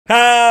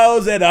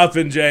How's it up,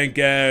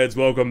 Jenkins?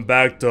 Welcome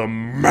back to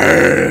MANEATER.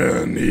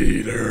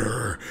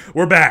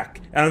 We're back,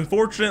 and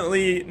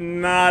unfortunately,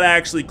 not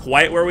actually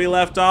quite where we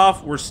left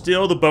off. We're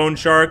still the bone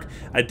shark.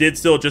 I did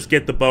still just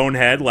get the bone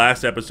head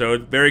last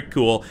episode. Very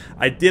cool.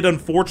 I did,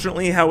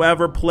 unfortunately,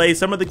 however, play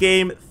some of the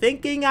game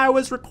thinking I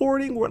was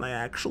recording when I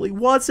actually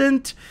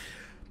wasn't.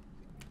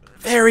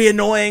 Very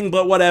annoying,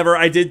 but whatever.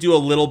 I did do a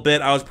little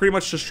bit. I was pretty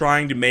much just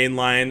trying to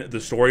mainline the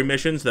story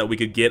missions so that we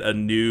could get a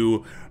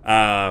new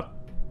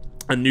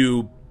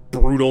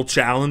brutal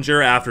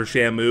challenger after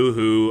Shamu,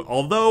 who,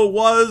 although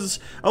was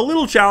a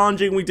little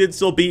challenging, we did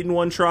still beat in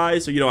one try.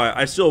 So, you know,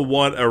 I still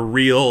want a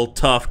real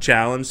tough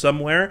challenge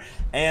somewhere.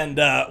 And,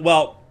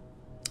 well,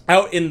 we're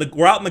out in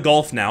the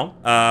Gulf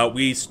now.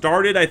 We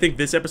started, I think,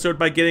 this episode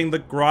by getting the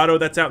grotto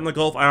that's out in the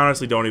Gulf. I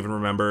honestly don't even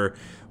remember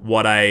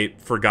what I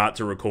forgot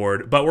to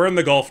record, but we're in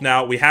the Gulf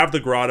now. We have the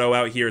grotto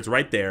out here. It's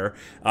right there.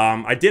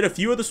 I did a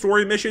few of the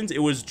story missions. It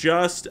was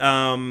just,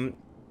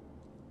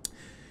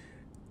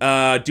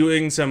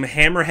 doing some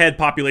hammerhead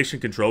population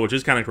control, which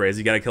is kind of crazy.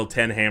 You gotta kill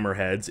 10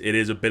 hammerheads. It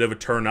is a bit of a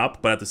turn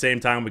up, but at the same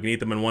time, we can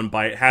eat them in one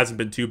bite. It hasn't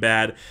been too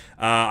bad.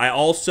 I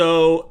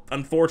also,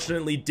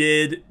 unfortunately,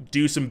 did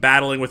do some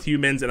battling with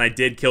humans, and I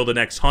did kill the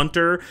next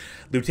hunter,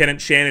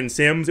 Lieutenant Shannon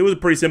Sims. It was a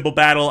pretty simple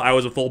battle. I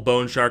was a full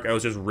bone shark. I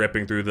was just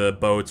ripping through the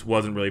boats.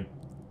 Wasn't really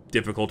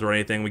difficult or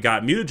anything. We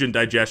got mutagen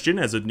digestion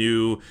as a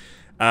new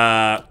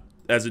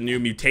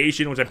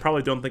mutation, which I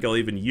probably don't think I'll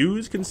even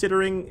use,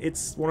 considering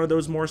it's one of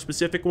those more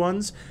specific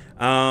ones.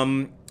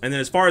 And then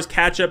as far as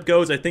catch-up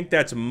goes, I think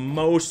that's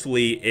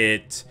mostly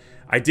it.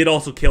 I did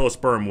also kill a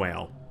sperm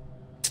whale.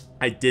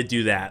 I did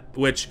do that,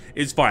 which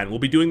is fine. We'll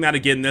be doing that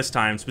again this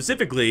time.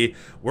 Specifically,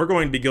 we're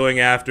going to be going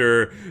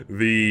after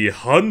the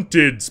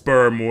hunted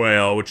sperm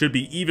whale, which should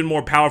be even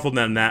more powerful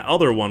than that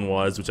other one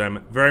was, which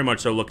I'm very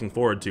much so looking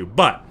forward to.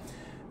 But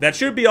that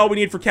should be all we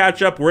need for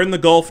catch-up. We're in the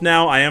Gulf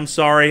now. I am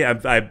sorry.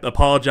 I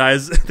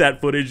apologize.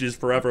 That footage is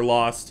forever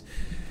lost.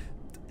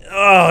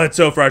 Oh, it's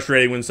so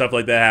frustrating when stuff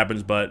like that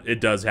happens, but it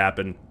does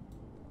happen.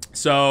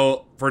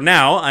 So, for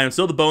now, I am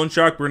still the bone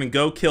shark. We're going to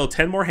go kill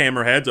 10 more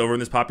hammerheads over in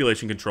this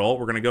population control.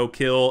 We're going to go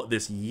kill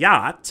this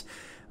yacht.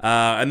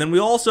 And then we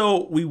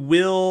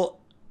will...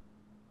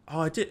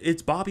 Oh,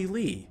 it's Bobby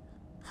Lee.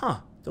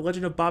 Huh. The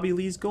Legend of Bobby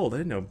Lee's Gold. I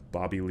didn't know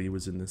Bobby Lee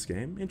was in this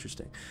game.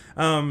 Interesting.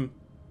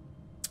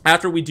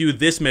 After we do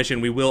this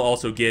mission, we will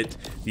also get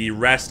the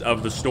rest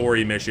of the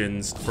story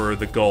missions for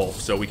the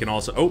Gulf. So we can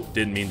also... Oh,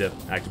 didn't mean to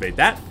activate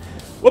that.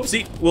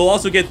 Whoopsie. We'll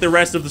also get the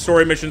rest of the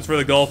story missions for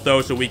the Gulf,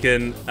 though, so we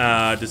can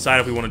decide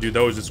if we want to do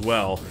those as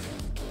well.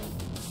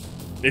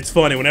 It's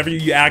funny. Whenever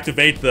you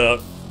activate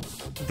the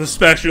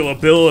special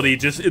ability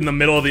just in the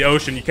middle of the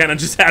ocean, you kind of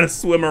just had to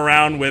swim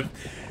around with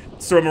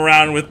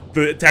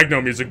the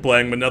techno music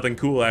playing, but nothing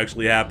cool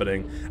actually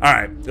happening. All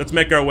right, let's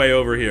make our way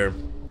over here.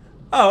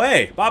 Oh,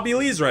 hey, Bobby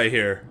Lee's right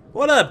here.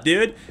 What up,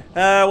 dude?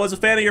 Was a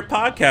fan of your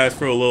podcast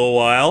for a little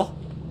while.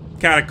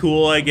 Kind of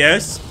cool, I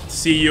guess, to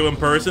see you in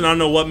person. I don't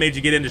know what made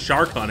you get into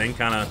shark hunting.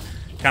 Kind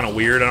of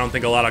weird. I don't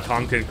think a lot of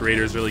content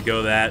creators really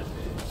go that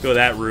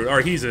route. Or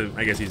I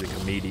guess he's a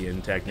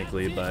comedian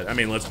technically, but I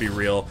mean, let's be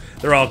real.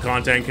 They're all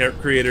content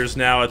creators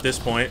now at this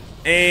point.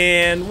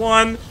 And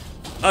 1,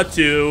 a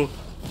 2,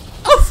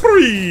 a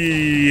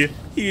 3.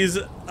 He's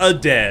a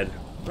dead.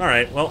 All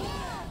right, well,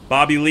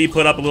 Bobby Lee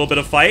put up a little bit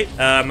of fight.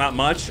 Not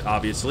much,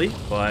 obviously,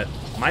 but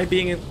am I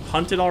being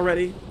hunted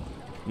already?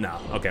 No.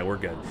 Okay, we're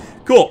good.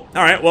 Cool.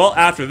 All right, well,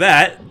 after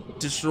that,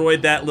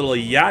 destroyed that little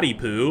yachty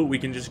poo, we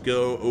can just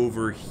go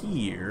over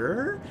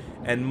here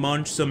and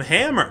munch some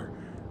hammer,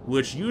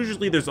 which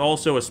usually there's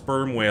also a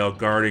sperm whale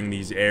guarding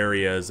these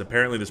areas.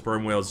 Apparently, the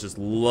sperm whales just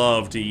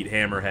love to eat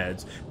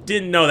hammerheads.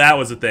 Didn't know that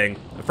was a thing.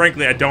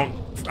 Frankly,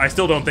 I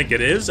still don't think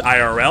it is,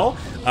 IRL,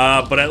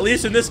 but at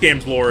least in this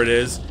game's lore it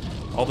is.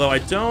 Although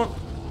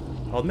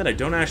I'll admit I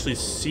don't actually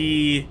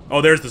see...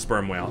 Oh, there's the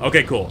sperm whale.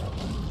 Okay, cool.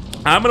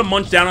 I'm going to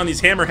munch down on these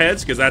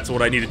hammerheads because that's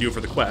what I need to do for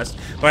the quest.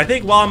 But I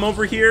think while I'm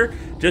over here,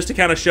 just to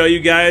kind of show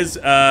you guys,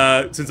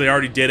 since I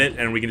already did it,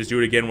 and we can just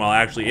do it again while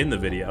actually in the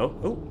video.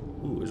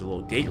 Oh, there's a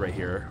little gate right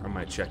here I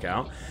might check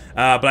out.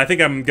 But I think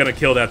I'm going to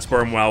kill that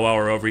sperm whale while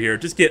we're over here.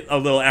 Just get a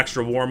little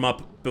extra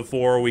warm-up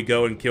before we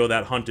go and kill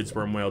that hunted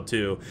sperm whale,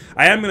 too.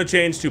 I am going to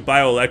change to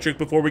bioelectric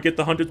before we get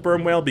the hunted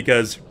sperm whale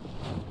because...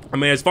 I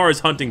mean, as far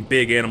as hunting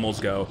big animals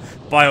go,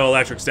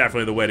 bioelectric's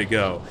definitely the way to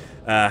go.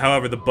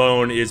 However, the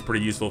bone is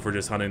pretty useful for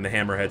just hunting the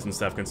hammerheads and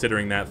stuff,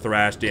 considering that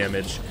thrash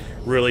damage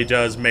really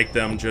does make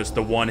them just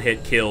the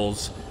one-hit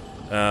kills.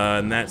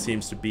 And that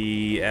seems to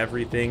be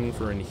everything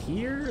for in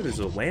here. There's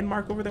a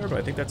landmark over there, but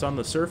I think that's on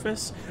the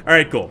surface. All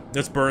right, cool.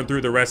 Let's burn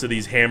through the rest of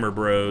these hammer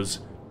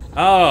bros.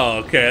 Oh,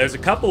 okay. There's a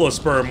couple of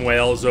sperm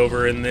whales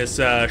over in this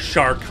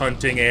shark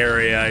hunting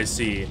area, I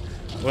see.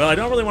 Well, I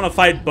don't really want to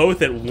fight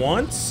both at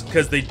once,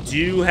 because they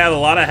do have a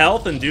lot of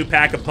health and do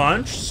pack a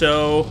punch,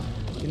 so...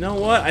 You know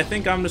what? I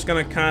think I'm just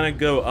gonna kind of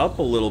go up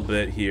a little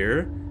bit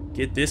here.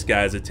 Get this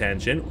guy's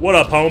attention. What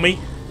up, homie?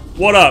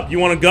 What up? You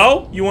wanna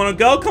go? You wanna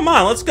go? Come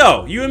on, let's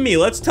go. You and me,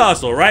 let's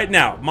tussle right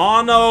now.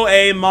 Mono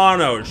a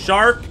mono.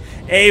 Shark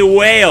a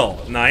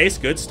whale. Nice,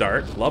 good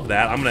start. Love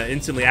that. I'm gonna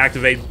instantly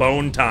activate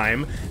bone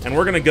time, and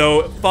we're gonna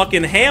go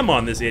fucking ham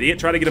on this idiot.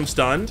 Try to get him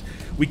stunned.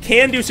 We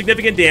can do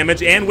significant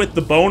damage, and with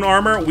the bone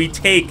armor, we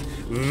take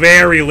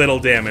very little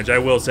damage, I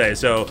will say.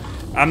 So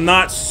I'm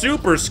not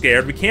super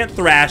scared. We can't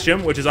thrash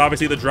him, which is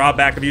obviously the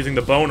drawback of using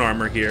the bone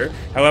armor here.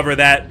 However,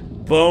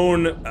 that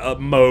bone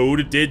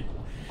mode did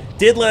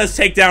let us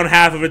take down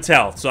half of its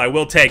health, so I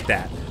will take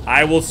that.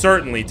 I will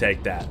certainly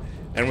take that.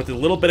 And with a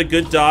little bit of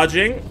good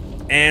dodging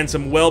and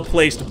some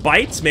well-placed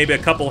bites, maybe a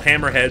couple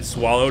hammerheads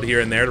swallowed here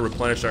and there to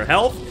replenish our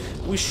health,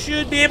 we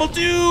should be able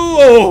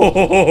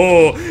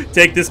to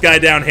take this guy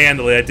down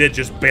handily. I did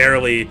just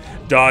barely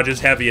dodge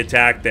his heavy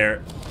attack there,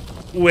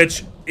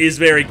 which is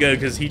very good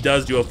because he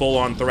does do a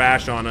full-on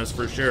thrash on us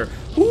for sure.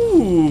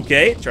 Ooh,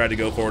 okay. Tried to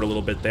go forward a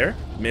little bit there.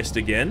 Missed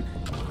again.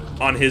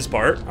 On his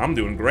part, I'm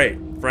doing great.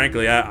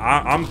 Frankly,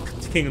 I'm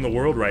king of the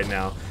world right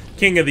now.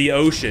 King of the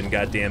ocean,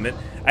 goddammit.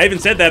 I even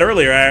said that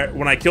earlier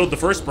when I killed the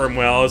first sperm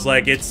whale. I was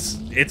like, it's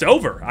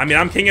over. I mean,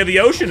 I'm king of the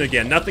ocean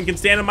again. Nothing can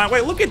stand in my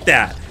way. Look at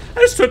that. I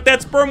just took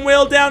that sperm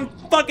whale down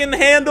fucking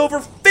hand over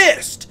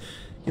fist.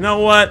 You know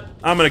what?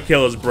 I'm gonna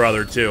kill his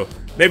brother, too.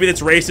 Maybe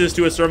that's racist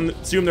to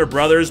assume they're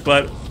brothers,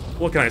 but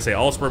what can I say?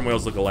 All sperm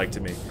whales look alike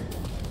to me.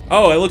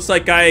 Oh, it looks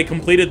like I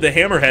completed the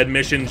hammerhead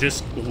mission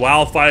just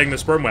while fighting the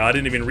sperm whale. I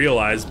didn't even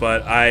realize,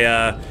 but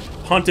I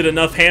hunted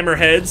enough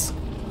hammerheads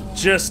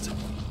just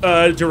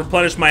to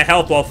replenish my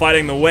health while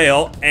fighting the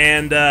whale,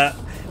 and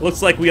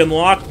looks like we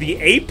unlocked the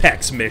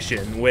Apex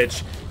mission,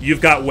 which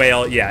you've got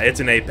whale. Yeah, it's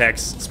an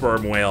Apex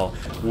sperm whale,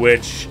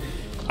 which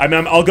I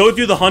mean, I'll go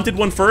through the hunted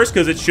one first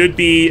because it should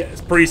be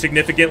pretty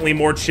significantly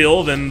more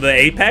chill than the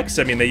Apex.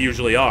 I mean, they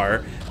usually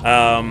are.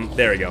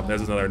 There we go.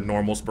 There's another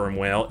normal sperm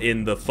whale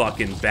in the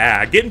fucking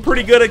bag. Getting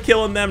pretty good at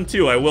killing them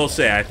too, I will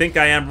say. I think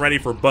I am ready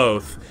for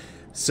both.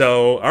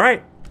 So, all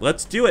right.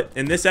 Let's do it.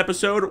 In this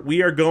episode,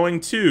 we are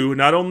going to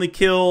not only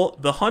kill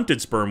the hunted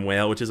sperm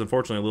whale, which is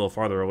unfortunately a little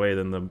farther away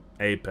than the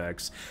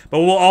Apex, but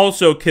we'll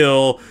also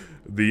kill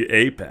the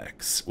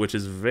Apex, which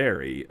is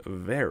very,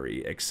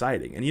 very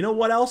exciting. And you know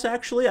what else,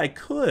 actually? I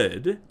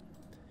could...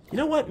 You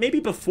know what? Maybe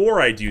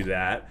before I do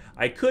that,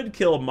 I could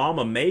kill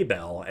Mama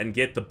Maybell and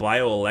get the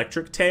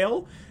bioelectric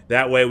tail.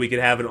 That way we could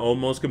have an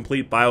almost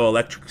complete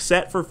bioelectric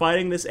set for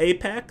fighting this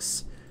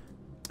Apex.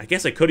 I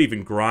guess I could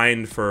even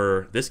grind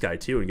for this guy,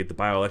 too, and get the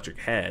bioelectric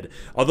head.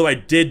 Although I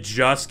did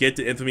just get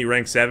to Infamy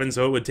Rank 7,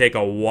 so it would take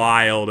a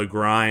while to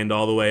grind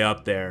all the way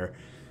up there.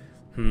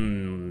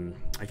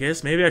 I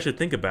guess maybe I should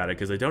think about it,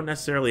 because I don't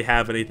necessarily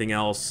have anything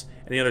else,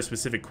 any other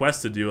specific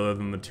quests to do other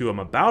than the two I'm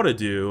about to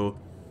do.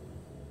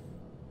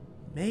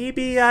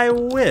 Maybe I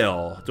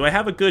will. Do I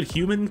have a good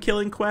human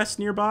killing quest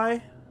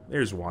nearby?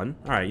 There's one.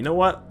 Alright, you know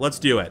what? Let's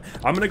do it.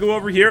 I'm gonna go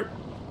over here.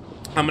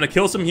 I'm gonna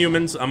kill some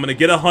humans. I'm gonna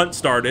get a hunt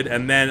started,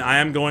 and then I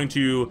am going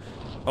to...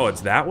 Oh,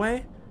 it's that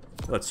way?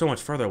 Oh, it's so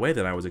much further away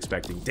than I was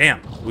expecting.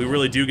 Damn, we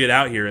really do get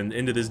out here and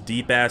into this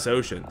deep-ass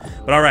ocean.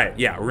 But alright,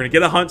 yeah, we're gonna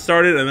get a hunt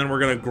started, and then we're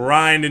gonna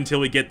grind until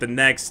we get the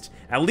next...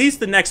 At least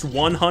the next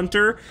one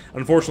hunter.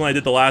 Unfortunately, I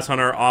did the last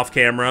hunter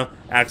off-camera,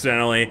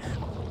 accidentally.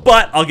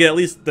 But I'll get at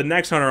least the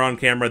next hunter on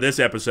camera this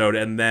episode,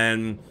 and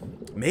then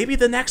maybe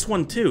the next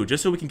one, too,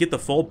 just so we can get the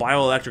full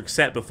bioelectric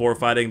set before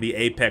fighting the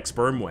Apex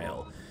sperm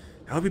whale.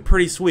 That would be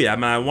pretty sweet. I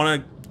mean, I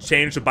want to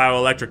change to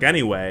bioelectric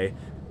anyway,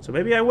 so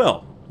maybe I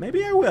will.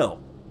 Maybe I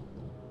will.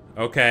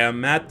 Okay,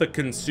 I'm at the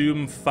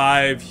Consume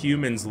 5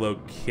 humans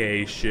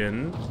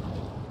location.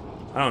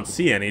 I don't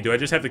see any. Do I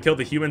just have to kill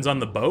the humans on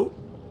the boat?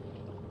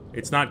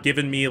 It's not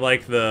giving me,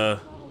 like, the...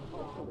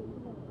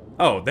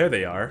 Oh, there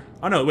they are.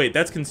 Oh, no, wait,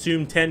 that's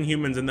Consume 10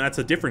 humans, and that's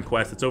a different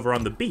quest that's over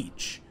on the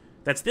beach.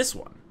 That's this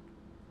one.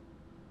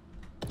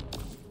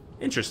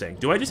 Interesting.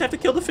 Do I just have to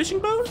kill the fishing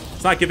boat?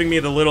 It's not giving me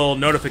the little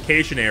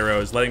notification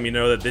arrows letting me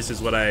know that this is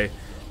what I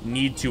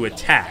need to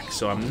attack,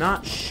 so I'm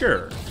not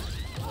sure.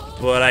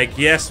 But I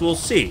guess we'll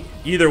see.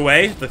 Either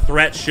way, the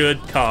threat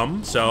should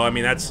come, so, I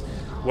mean, that's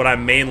what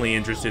I'm mainly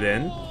interested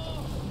in.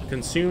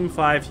 Consume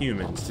 5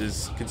 humans.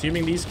 Does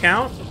consuming these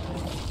count?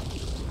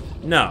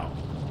 No.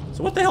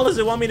 So what the hell does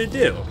it want me to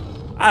do?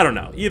 I don't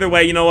know. Either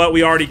way, you know what?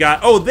 We already got...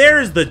 Oh,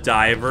 there's the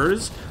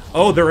divers.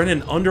 Oh, they're in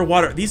an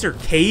underwater... These are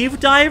cave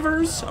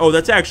divers? Oh,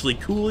 that's actually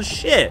cool as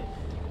shit.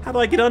 How do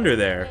I get under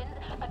there?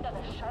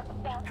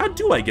 How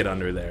do I get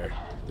under there?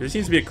 There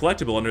seems to be a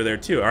collectible under there,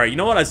 too. Alright, you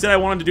know what? I said I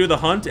wanted to do the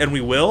hunt, and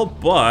we will,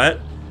 but...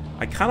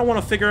 I kind of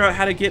want to figure out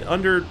how to get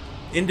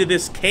into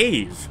this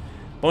cave.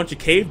 Bunch of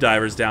cave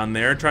divers down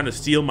there trying to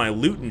steal my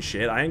loot and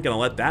shit. I ain't gonna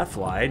let that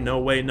fly. No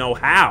way, no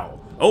how.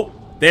 Oh,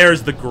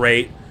 there's the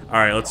grate.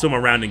 Alright, let's swim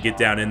around and get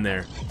down in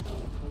there.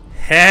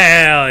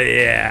 Hell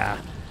yeah!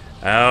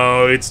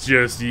 Oh, it's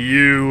just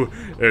you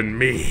and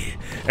me.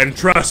 And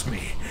trust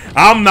me,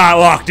 I'm not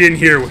locked in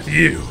here with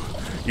you.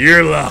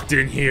 You're locked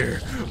in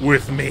here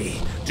with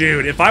me.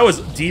 Dude, if I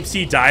was deep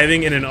sea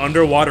diving in an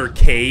underwater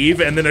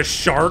cave and then a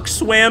shark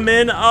swam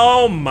in,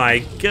 oh my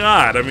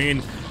god. I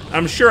mean,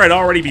 I'm sure I'd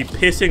already be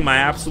pissing my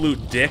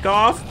absolute dick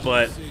off,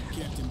 but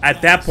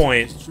at that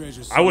point,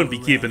 I wouldn't be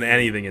keeping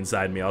anything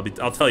inside me.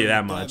 I'll tell you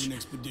that much.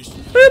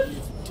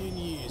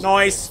 Boop.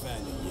 Nice.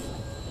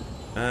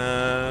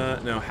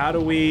 No, how do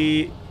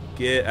we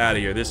get out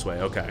of here? This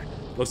way, okay.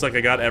 Looks like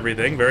I got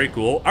everything, very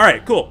cool. All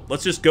right, cool.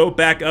 Let's just go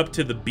back up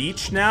to the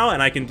beach now,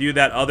 and I can do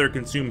that other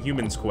consume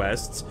humans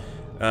quests.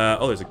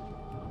 Oh, there's a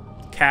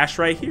cache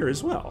right here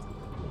as well.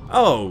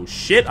 Oh,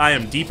 shit, I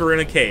am deeper in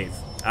a cave.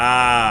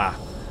 Ah,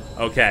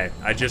 okay.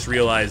 I just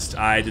realized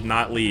I did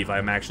not leave.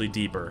 I'm actually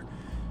deeper.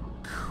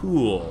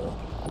 Cool.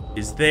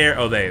 Is there...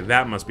 Oh,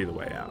 that must be the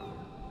way out.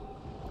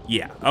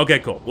 Yeah, okay,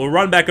 cool. We'll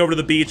run back over to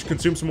the beach,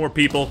 consume some more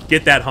people,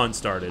 get that hunt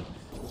started.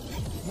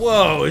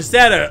 Whoa, is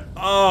that a...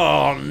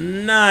 Oh,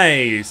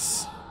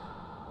 nice.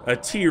 A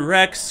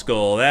T-Rex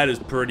skull. That is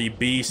pretty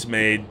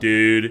beast-made,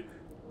 dude.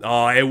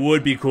 Oh, it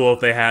would be cool if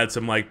they had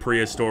some, like,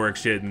 prehistoric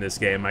shit in this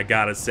game, I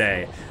gotta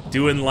say.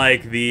 Doing,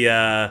 like,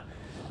 the,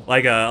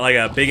 like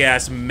a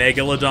big-ass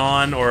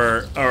megalodon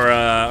or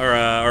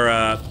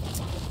a...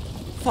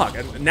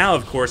 Fuck, now,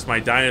 of course, my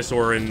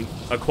dinosaur and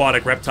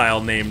aquatic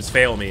reptile names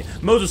fail me.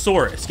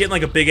 Mosasaurus. Getting,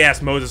 like, a big-ass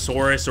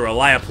Mosasaurus or a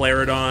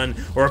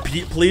Liopleurodon or a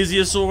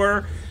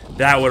Plesiosaur.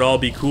 That would all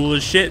be cool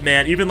as shit,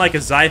 man. Even, like, a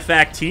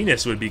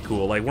Xiphactinus would be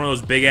cool. Like, one of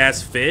those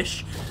big-ass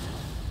fish.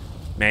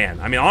 Man,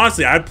 I mean,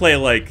 honestly, I'd play,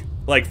 like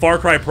Far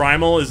Cry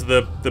Primal is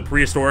the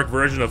prehistoric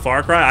version of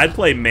Far Cry. I'd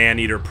play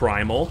Maneater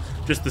Primal,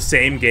 just the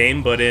same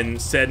game, but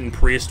set in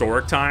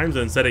prehistoric times.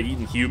 And instead of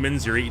eating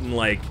humans, you're eating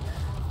like,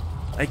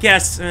 I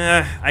guess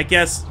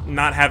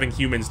not having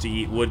humans to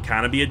eat would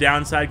kind of be a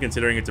downside,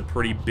 considering it's a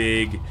pretty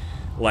big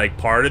like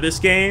part of this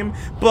game.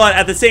 But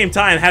at the same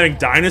time, having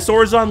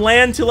dinosaurs on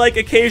land to like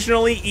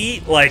occasionally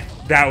eat, like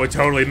that would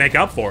totally make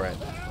up for it.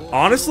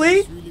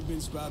 Honestly.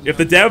 If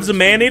the devs of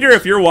Maneater,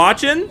 if you're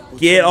watching,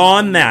 get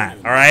on that,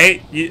 all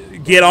right?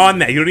 Get on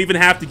that. You don't even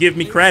have to give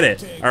me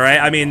credit, all right?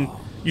 I mean,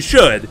 you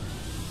should,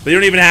 but you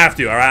don't even have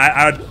to, all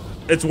right?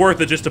 It's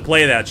worth it just to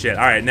play that shit.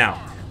 All right,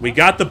 now, we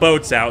got the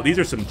boats out. These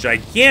are some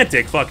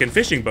gigantic fucking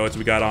fishing boats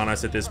we got on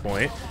us at this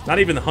point. Not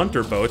even the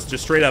hunter boats,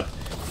 just straight up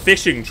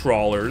fishing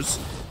trawlers.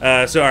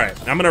 So, all right,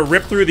 I'm going to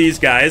rip through these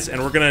guys, and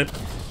we're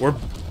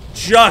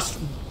just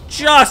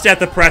at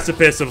the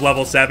precipice of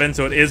level 7,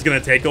 so it is going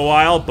to take a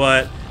while,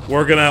 but...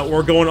 We're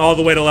going all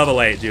the way to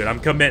level 8, dude. I'm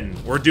committing.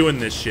 We're doing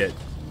this shit.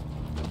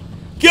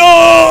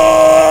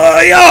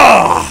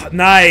 Yeah!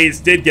 Nice.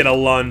 Did get a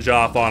lunge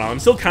off on him. I'm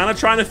still kind of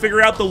trying to figure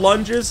out the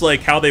lunges,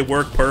 like how they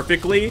work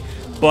perfectly.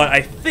 But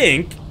I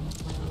think...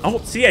 Oh,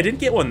 see, I didn't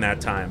get one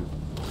that time.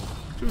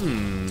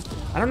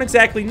 I don't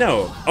exactly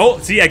know. Oh,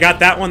 see, I got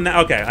that one.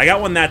 Okay, I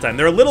got one that time.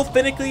 They're a little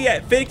finicky, I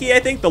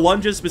think, the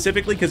lunges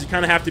specifically, because you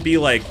kind of have to be,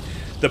 like...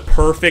 the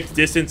perfect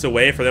distance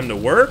away for them to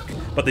work,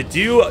 but they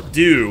do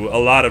a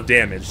lot of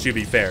damage, to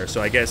be fair,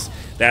 so I guess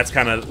that's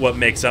kind of what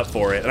makes up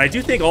for it. And I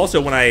do think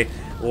also when I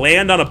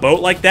land on a boat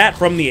like that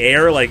from the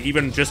air, like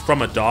even just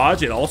from a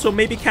dodge, it also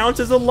maybe counts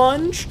as a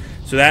lunge,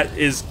 so that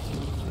is,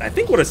 I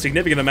think, what a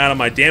significant amount of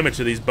my damage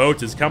to these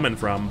boats is coming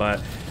from,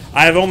 but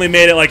I've only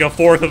made it like a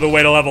fourth of the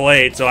way to level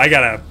 8, so I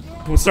gotta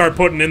start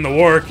putting in the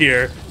work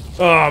here.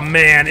 Oh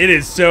man, it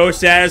is so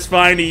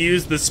satisfying to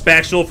use the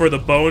special for the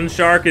bone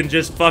shark and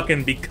just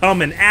fucking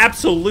become an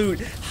absolute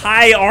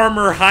high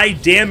armor, high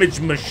damage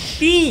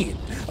machine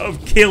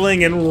of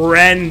killing and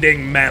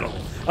rending metal.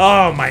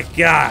 Oh my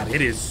god,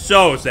 it is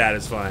so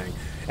satisfying.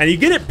 And you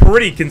get it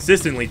pretty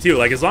consistently too.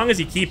 Like as long as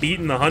you keep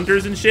eating the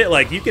hunters and shit,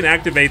 like you can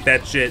activate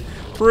that shit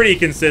pretty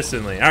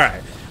consistently.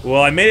 Alright,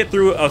 well I made it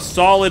through a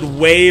solid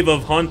wave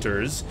of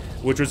hunters,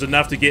 which was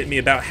enough to get me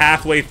about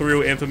halfway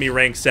through Infamy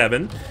Rank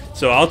 7.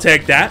 So I'll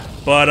take that.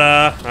 But,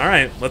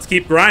 alright, let's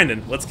keep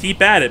grinding. Let's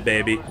keep at it,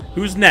 baby.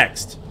 Who's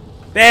next?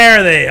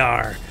 There they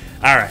are.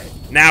 Alright,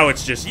 now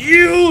it's just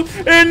you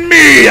and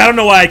me. I don't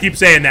know why I keep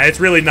saying that.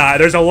 It's really not.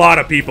 There's a lot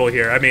of people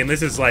here. I mean,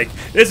 this is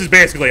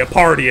basically a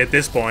party at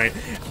this point.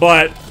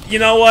 But, you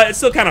know what? It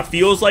still kind of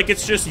feels like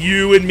it's just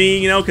you and me,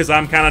 you know, because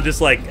I'm kind of just,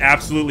 like,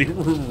 absolutely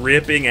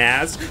ripping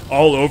ass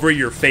all over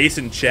your face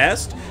and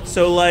chest.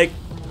 So, like...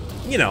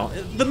 You know,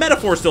 the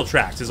metaphor still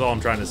tracks, is all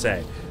I'm trying to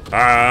say.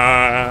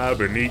 I've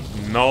been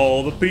eating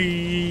all the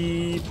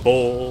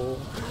people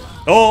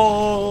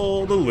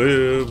all the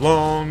live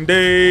long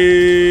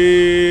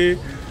day.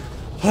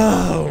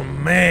 Oh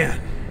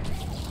man,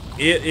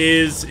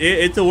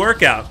 it's a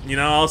workout. You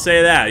know, I'll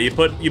say that. You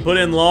put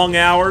in long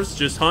hours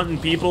just hunting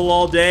people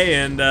all day,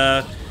 and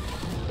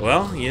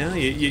well, you know,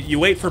 you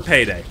wait for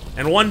payday,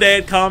 and one day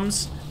it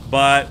comes,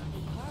 but.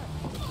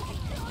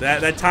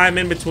 That time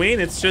in between,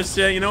 it's just,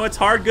 you know, it's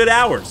hard, good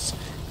hours.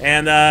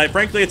 And,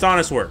 frankly, it's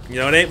honest work. You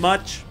know, it ain't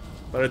much,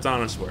 but it's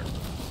honest work.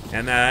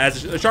 And,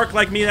 as a shark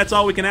like me, that's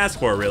all we can ask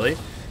for, really.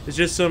 It's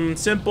just some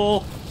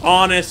simple,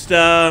 honest,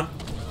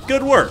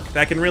 good work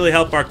that can really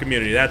help our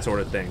community, that sort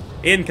of thing.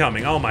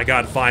 Incoming. Oh, my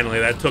God, finally.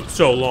 That took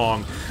so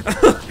long.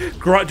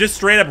 Just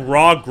straight up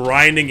raw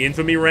grinding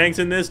infamy ranks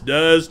in this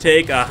does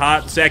take a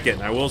hot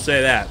second. I will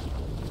say that.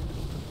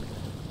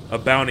 A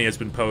bounty has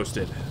been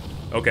posted.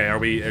 Okay,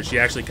 is she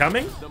actually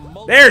coming?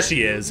 There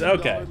she is,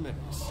 okay.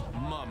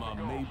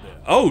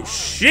 Oh,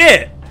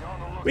 shit!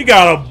 We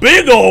got a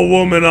big old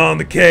woman on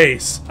the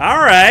case.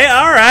 Alright,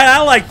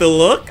 I like the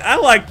look. I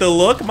like the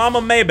look.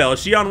 Mama Maybell,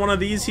 is she on one of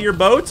these here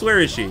boats? Where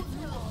is she?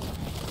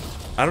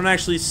 I don't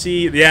actually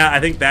see... Yeah, I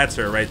think that's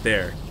her right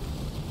there.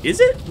 Is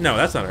it? No,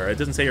 that's not her. It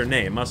doesn't say her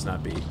name. Must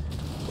not be.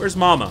 Where's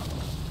Mama?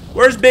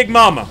 Where's Big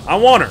Mama? I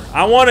want her.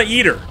 I want to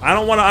eat her. I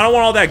don't want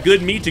all that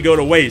good meat to go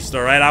to waste,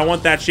 all right? I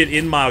want that shit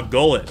in my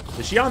gullet.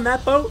 Is she on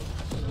that boat?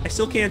 I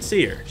still can't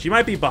see her. She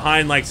might be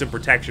behind, like, some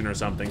protection or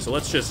something. So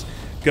let's just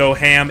go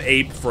ham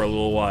ape for a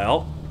little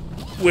while.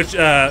 Which,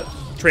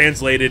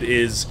 translated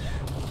is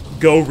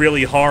go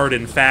really hard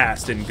and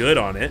fast and good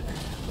on it.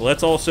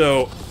 Let's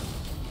also...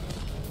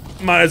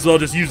 Might as well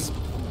just use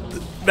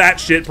that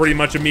shit pretty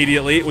much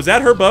immediately. Was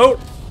that her boat?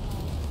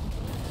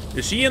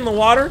 Is she in the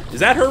water? Is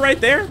that her right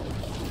there?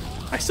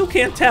 I still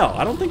can't tell.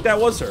 I don't think that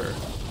was her.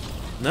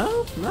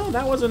 No,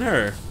 that wasn't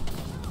her.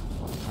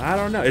 I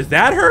don't know. Is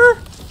that her?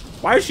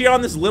 Why is she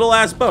on this little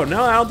ass boat?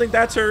 No, I don't think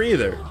that's her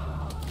either.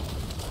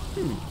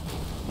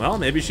 Well,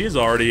 maybe she's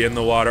already in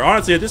the water.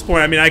 Honestly, at this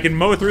point, I mean, I can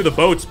mow through the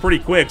boats pretty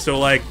quick, so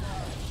like,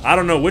 I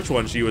don't know which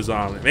one she was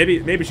on.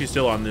 Maybe she's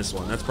still on this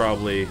one. That's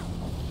probably...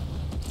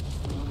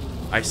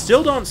 I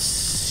still don't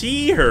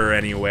see her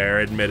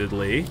anywhere,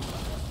 admittedly.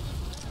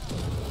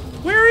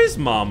 Where is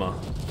Mama?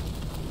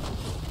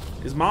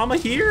 Is Mama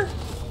here?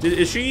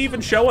 Is she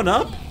even showing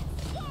up?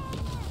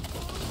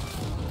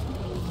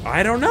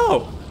 I don't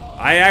know.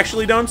 I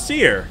actually don't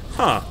see her.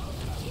 Huh.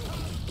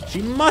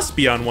 She must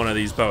be on one of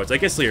these boats. I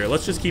guess here,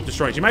 let's just keep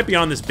destroying. She might be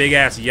on this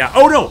big-ass yacht.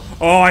 Oh, no!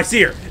 Oh, I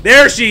see her.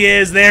 There she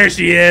is. There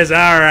she is.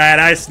 All right,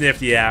 I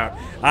sniffed you out.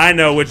 I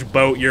know which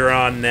boat you're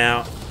on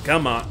now.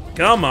 Come on.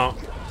 Come on.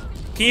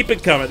 Keep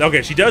it coming.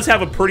 Okay, she does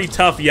have a pretty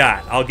tough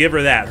yacht. I'll give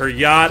her that. Her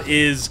yacht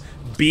is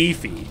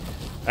beefy.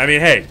 I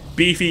mean, hey,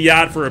 beefy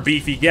yacht for a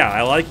beefy gal.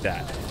 I like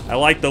that. I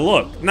like the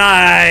look.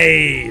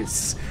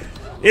 Nice!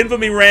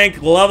 Infamy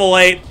rank, level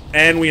 8,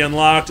 and we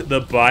unlocked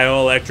the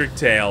bioelectric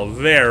tail.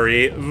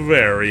 Very,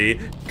 very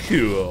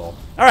cool.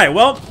 Alright,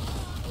 well,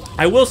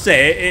 I will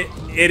say,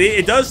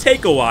 it does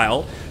take a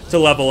while to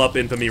level up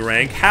Infamy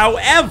rank.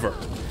 However,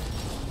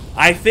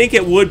 I think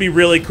it would be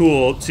really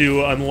cool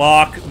to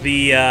unlock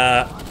the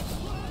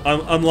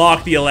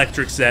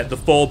electric set, the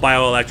full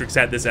bioelectric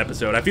set this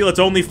episode. I feel it's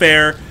only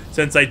fair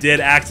since I did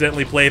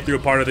accidentally play through a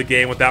part of the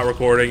game without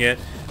recording it.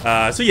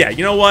 So yeah,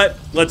 you know what?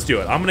 Let's do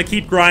it. I'm going to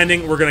keep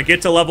grinding. We're going to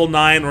get to level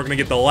 9. We're going to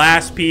get the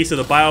last piece of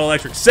the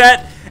bioelectric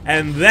set.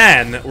 And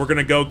then we're going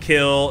to go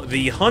kill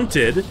the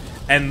hunted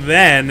and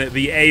then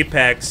the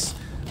apex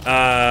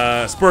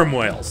sperm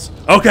whales.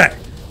 Okay.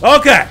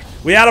 Okay.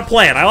 We had a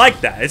plan. I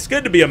like that. It's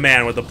good to be a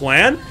man with a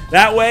plan.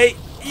 That way,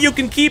 you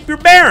can keep your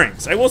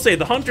bearings. I will say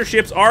the hunter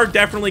ships are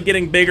definitely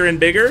getting bigger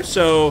and bigger,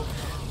 so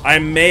I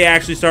may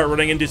actually start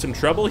running into some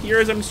trouble here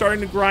as I'm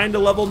starting to grind to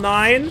level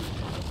 9.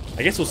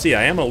 I guess we'll see.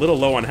 I am a little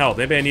low on health.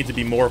 Maybe I need to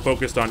be more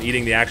focused on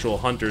eating the actual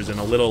hunters and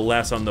a little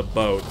less on the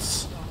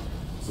boats.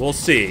 We'll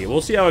see.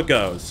 We'll see how it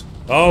goes.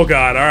 Oh,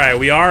 God. All right.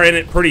 We are in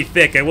it pretty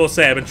thick, I will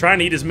say. I've been trying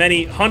to eat as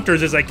many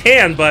hunters as I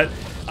can, but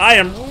I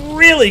am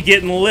really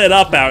getting lit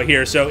up out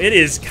here, so it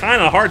is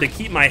kind of hard to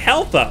keep my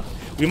health up.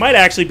 We might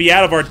actually be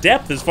out of our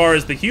depth as far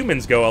as the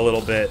humans go a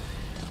little bit.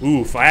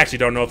 Oof. I actually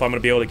don't know if I'm going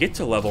to be able to get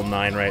to level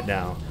 9 right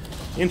now.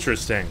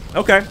 Interesting.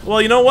 Okay.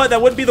 Well, you know what?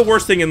 That wouldn't be the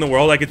worst thing in the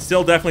world. I could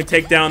still definitely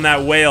take down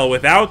that whale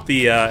without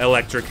the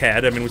electric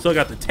head. I mean, we still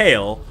got the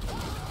tail.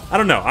 I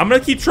don't know. I'm going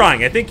to keep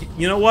trying. I think,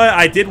 you know what?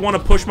 I did want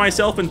to push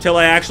myself until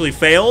I actually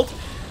failed.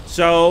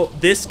 So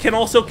this can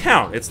also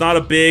count. It's not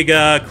a big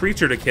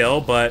creature to kill,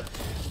 but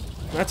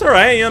that's all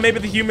right. You know, maybe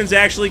the humans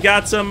actually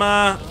got some,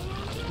 got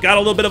a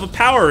little bit of a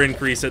power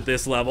increase at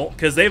this level,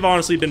 because they've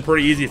honestly been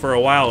pretty easy for a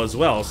while as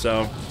well.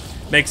 So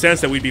makes sense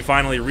that we'd be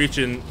finally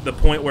reaching the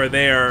point where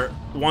they are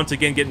once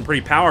again getting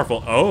pretty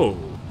powerful. Oh,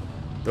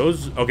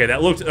 those, okay,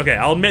 that looked, okay,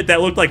 I'll admit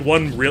that looked like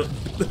one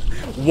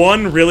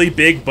really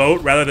big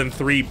boat rather than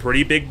 3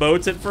 pretty big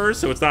boats at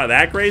first, so it's not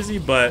that crazy,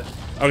 but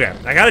okay,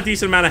 I got a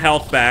decent amount of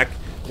health back.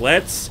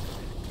 Let's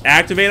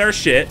activate our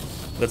shit.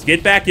 Let's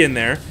get back in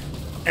there,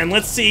 and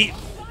let's see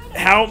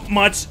how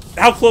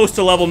close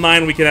to level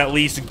 9 we can at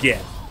least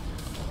get.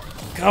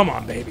 Come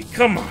on, baby,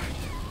 come on,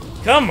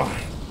 come on.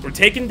 We're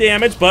taking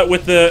damage, but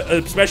with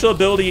the special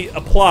ability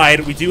applied,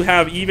 we do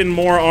have even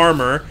more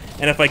armor.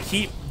 And if I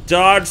keep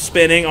dodge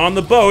spinning on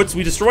the boats,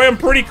 we destroy them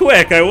pretty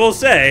quick, I will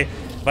say.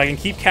 If I can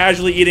keep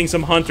casually eating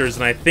some hunters,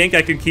 and I think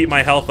I can keep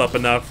my health up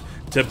enough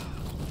to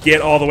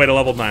get all the way to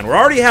level 9. We're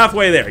already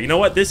halfway there. You know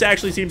what? This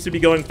actually seems to be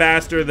going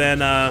faster than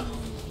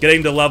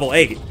getting to level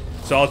 8.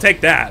 So I'll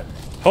take that.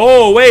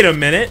 Oh, wait a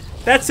minute.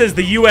 That says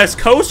the U.S.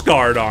 Coast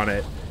Guard on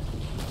it.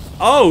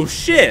 Oh,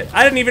 shit.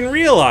 I didn't even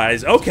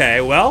realize.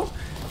 Okay, well,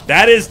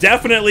 that is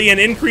definitely an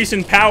increase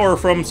in power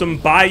from some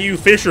bayou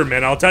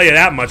fishermen, I'll tell you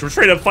that much. We're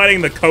straight up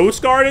fighting the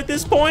Coast Guard at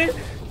this point?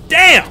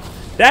 Damn!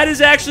 That is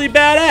actually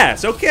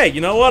badass. Okay, you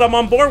know what? I'm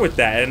on board with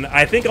that. And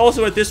I think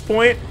also at this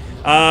point,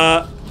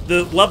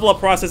 the level up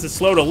process is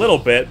slowed a little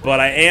bit, but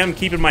I am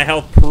keeping my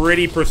health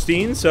pretty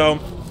pristine, so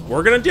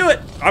we're gonna do it.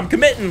 I'm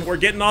committing. We're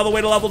getting all the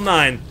way to level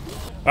 9.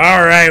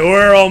 All right,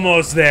 we're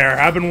almost there.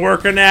 I've been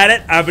working at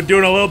it. I've been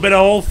doing a little bit of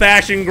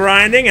old-fashioned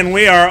grinding, and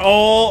we are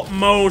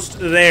almost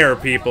there,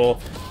 people.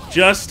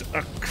 Just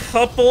a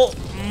couple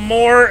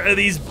more of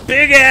these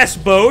big-ass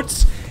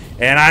boats,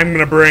 And I'm going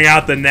to bring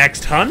out the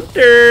next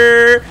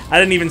hunter. I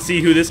didn't even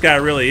see who this guy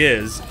really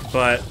is,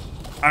 but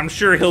I'm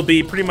sure he'll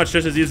be pretty much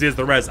just as easy as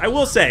the rest. I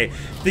will say,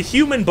 the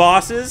human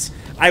bosses,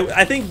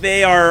 I think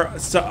they are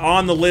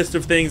on the list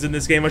of things in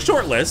this game. A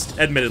short list,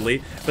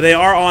 admittedly, but they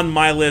are on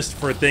my list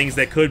for things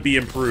that could be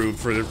improved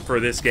for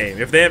this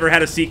game. If they ever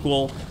had a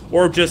sequel,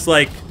 or just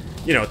like,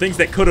 you know, things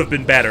that could have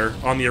been better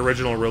on the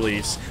original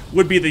release,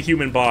 would be the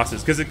human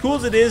bosses. Because as cool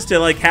as it is to,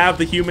 like, have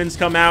the humans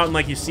come out and,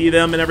 like, you see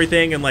them and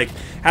everything, and, like,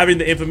 having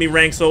the infamy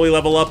rank slowly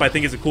level up, I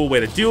think is a cool way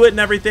to do it and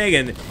everything.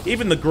 And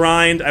even the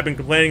grind, I've been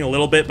complaining a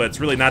little bit, but it's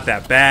really not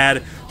that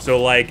bad.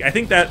 So, like, I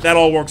think that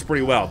all works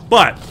pretty well.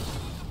 But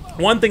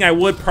one thing I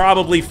would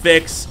probably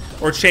fix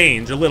or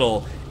change a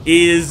little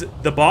is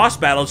the boss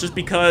battles, just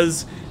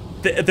because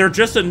they're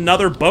just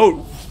another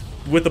boat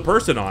with a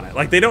person on it.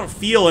 Like, they don't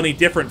feel any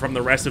different from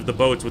the rest of the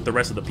boats with the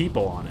rest of the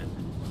people on it.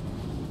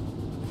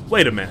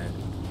 Wait a minute.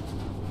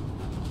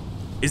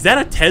 Is that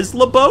a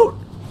Tesla boat?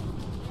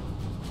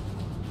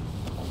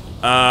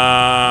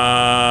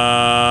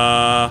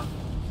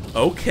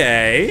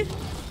 Okay.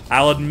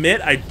 I'll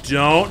admit I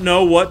don't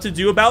know what to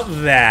do about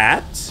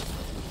that.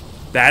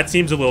 That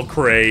seems a little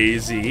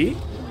crazy.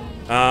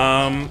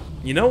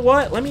 You know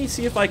what? Let me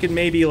see if I can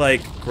maybe,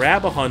 like,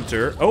 grab a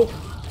hunter. Oh.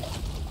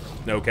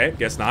 Okay,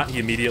 guess not. He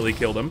immediately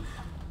killed him.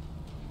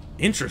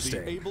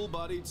 Interesting. The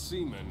able-bodied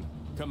seaman,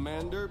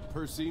 Commander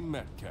Percy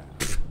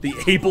Metcalf. The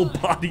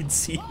able-bodied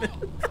seaman?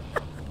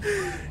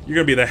 You're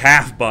gonna be the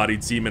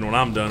half-bodied seaman when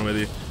I'm done with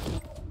you.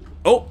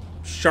 Oh,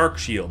 shark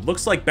shield.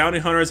 Looks like bounty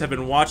hunters have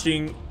been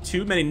watching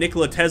too many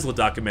Nikola Tesla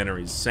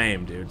documentaries.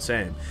 Same, dude,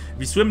 same. If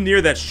you swim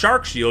near that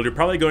shark shield, you're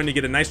probably going to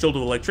get a nice jolt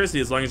of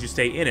electricity as long as you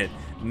stay in it.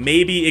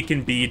 Maybe it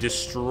can be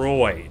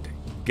destroyed.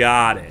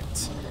 Got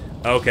it.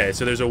 Okay,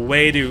 so there's a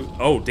way to...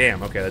 Oh,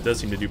 damn. Okay, that does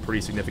seem to do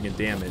pretty significant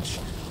damage.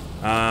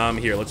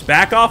 Here, let's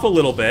back off a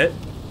little bit.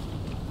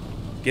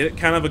 Get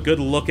kind of a good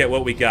look at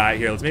what we got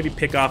here. Let's maybe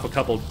pick off a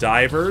couple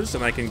divers,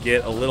 and I can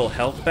get a little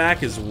health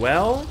back as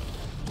well.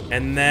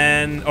 And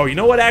then... Oh, you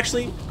know what,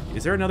 actually?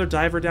 Is there another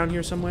diver down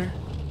here somewhere?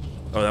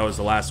 Oh, that was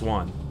the last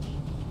one.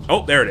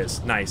 Oh, there it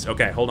is. Nice.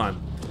 Okay, hold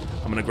on.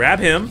 I'm gonna grab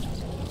him.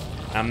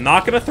 I'm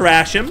not gonna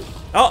thrash him.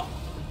 Oh!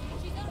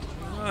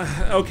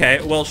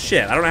 Okay, well,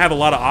 shit. I don't have a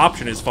lot of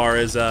option as far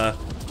as,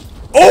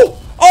 Oh!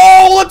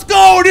 Oh, let's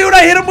go, dude!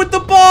 I hit him with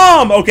the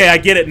bomb! Okay, I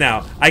get it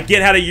now. I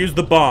get how to use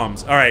the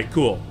bombs. Alright,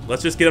 cool.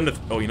 Let's just get him to...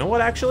 Oh, you know what,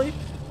 actually?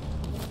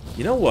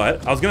 You know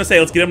what? I was gonna say,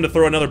 let's get him to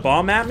throw another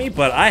bomb at me,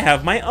 but I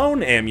have my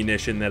own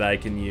ammunition that I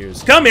can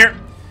use. Come here!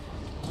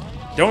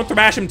 Don't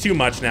thrash him too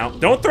much now.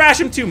 Don't thrash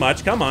him too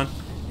much. Come on.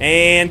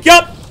 And...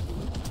 Yup!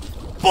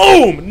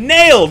 Boom!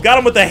 Nailed! Got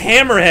him with the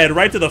hammerhead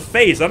right to the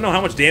face. I don't know how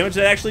much damage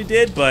that actually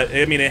did, but,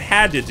 I mean, it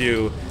had to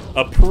do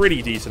a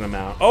pretty decent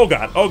amount. Oh,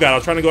 God. Oh, God. I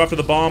was trying to go after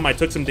the bomb. I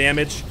took some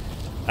damage.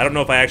 I don't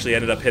know if I actually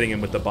ended up hitting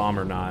him with the bomb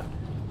or not.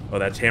 Oh,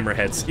 that's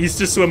hammerheads. He's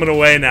just swimming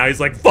away now. He's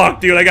like,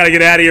 fuck, dude. I gotta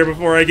get out of here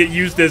before I get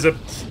used as a...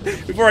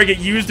 before I get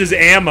used as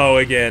ammo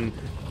again.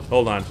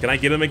 Hold on. Can I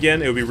get him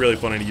again? It would be really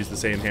funny to use the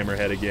same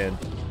hammerhead again.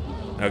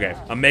 Okay.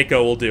 A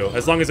Mako will do.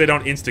 As long as I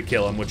don't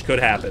insta-kill him, which could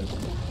happen.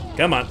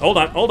 Come on. Hold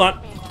on. Hold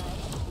on.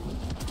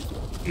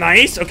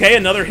 Nice. Okay,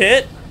 another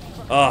hit.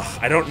 Ugh,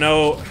 I don't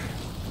know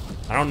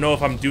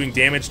if I'm doing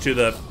damage to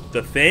the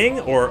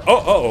thing or... Oh,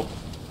 uh-oh.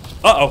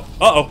 Uh-oh.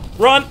 Uh-oh.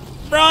 Run!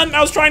 Run!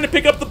 I was trying to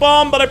pick up the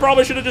bomb, but I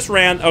probably should have just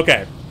ran.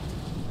 Okay.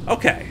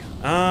 Okay.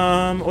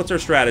 What's our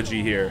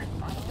strategy here?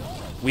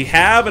 We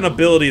have an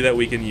ability that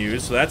we can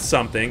use, so that's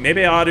something.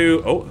 Maybe I ought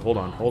to... Oh, hold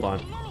on. Hold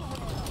on.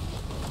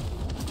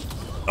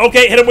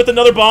 Okay, hit him with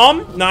another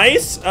bomb.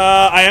 Nice.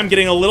 I am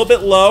getting a little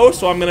bit low,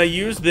 so I'm going to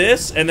use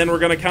this, and then we're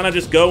going to kind of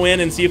just go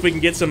in and see if we can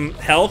get some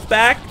health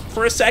back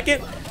for a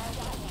second.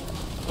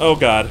 Oh,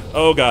 God.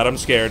 Oh, God, I'm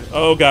scared.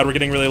 Oh, God, we're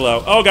getting really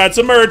low. Oh, God,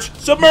 submerge.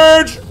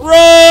 Submerge.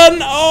 Run.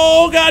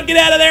 Oh, God, get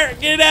out of there.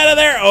 Get out of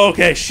there.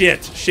 Okay,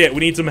 shit. Shit, we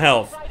need some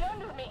health.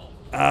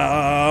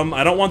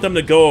 I don't want them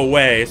to go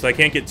away, so I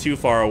can't get too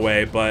far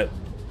away, but...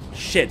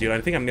 Shit, dude, I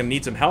think I'm going to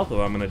need some health if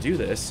I'm going to do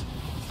this.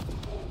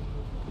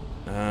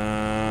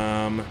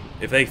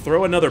 If they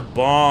throw another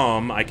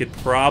bomb, I could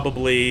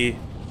probably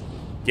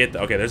get...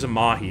 Okay, there's a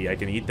mahi. I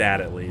can eat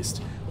that at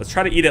least. Let's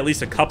try to eat at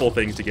least a couple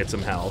things to get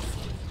some health.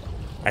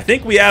 I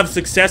think we have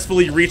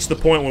successfully reached the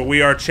point where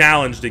we are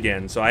challenged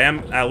again, so I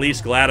am at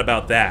least glad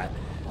about that.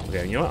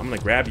 Okay, you know what? I'm going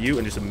to grab you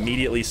and just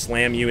immediately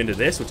slam you into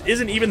this, which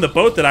isn't even the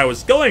boat that I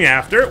was going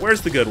after.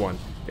 Where's the good one?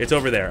 It's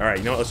over there. All right,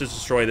 you know what? Let's just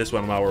destroy this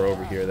one while we're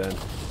over here then.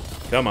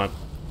 Come on.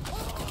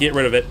 Get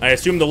rid of it. I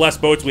assume the less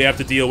boats we have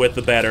to deal with,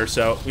 the better,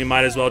 so we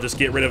might as well just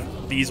get rid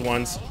of these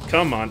ones.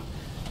 Come on.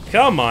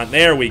 Come on.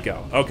 There we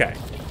go. Okay.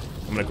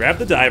 I'm going to grab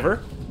the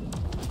diver.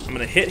 I'm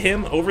going to hit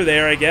him over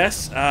there, I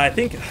guess. I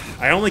think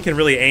I only can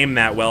really aim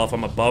that well if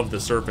I'm above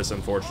the surface,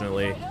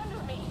 unfortunately.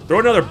 Throw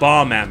another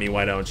bomb at me,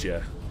 why don't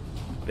you?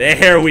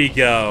 There we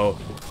go.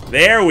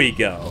 There we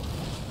go.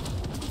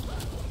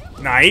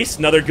 Nice.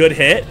 Another good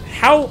hit.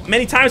 How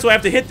many times do I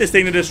have to hit this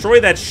thing to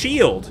destroy that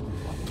shield?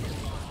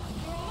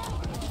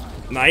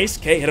 Nice.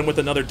 Okay, hit him with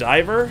another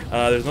diver.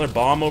 There's another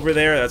bomb over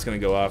there. That's going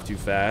to go off too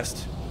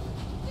fast.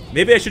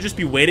 Maybe I should just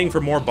be waiting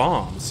for more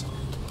bombs.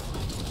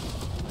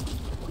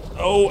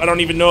 Oh, I don't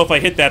even know if I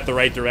hit that the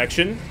right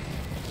direction.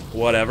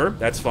 Whatever,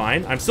 that's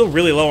fine. I'm still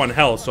really low on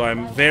health, so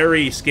I'm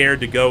very scared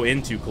to go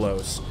in too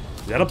close.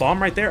 Is that a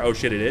bomb right there? Oh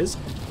shit, it is.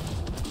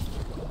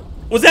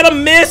 Was that a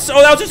miss?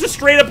 Oh, that was just a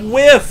straight up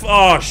whiff.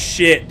 Oh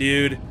shit,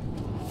 dude.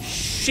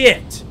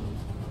 Shit.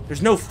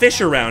 There's no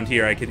fish around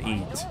here I can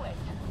eat.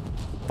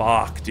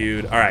 Fuck,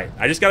 dude. Alright,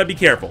 I just gotta be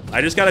careful.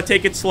 I just gotta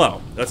take it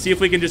slow. Let's see if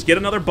we can just get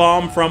another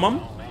bomb from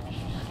them.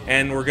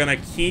 And we're gonna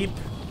keep...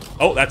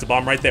 Oh, that's a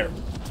bomb right there.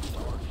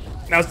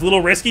 That was a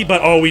little risky,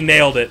 but oh, we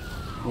nailed it.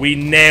 We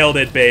nailed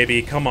it,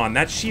 baby. Come on,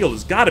 that shield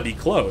has gotta be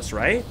close,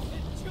 right?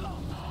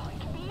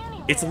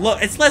 It's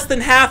less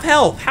than half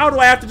health. How do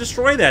I have to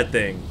destroy that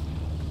thing?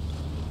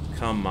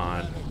 Come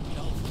on.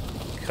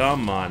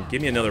 Come on.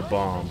 Give me another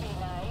bomb.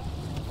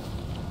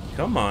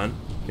 Come on.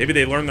 Maybe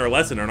they learned their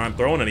lesson and aren't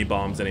throwing any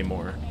bombs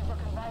anymore.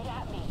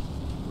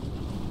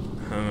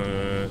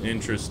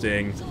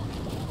 Interesting.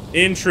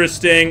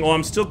 Interesting. Well,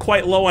 I'm still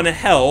quite low on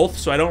health,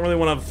 so I don't really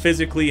want to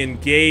physically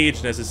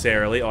engage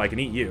necessarily. Oh, I can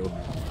eat you.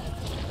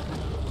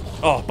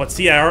 Oh, but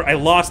see, I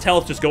lost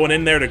health just going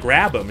in there to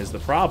grab him is the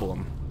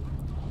problem.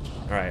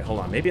 Alright, hold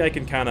on. Maybe I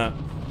can kind of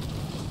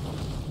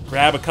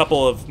grab a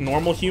couple of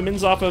normal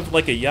humans off of,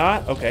 like, a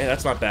yacht. Okay,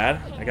 that's not bad.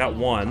 I got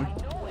one.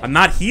 I'm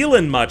not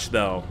healing much,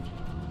 though.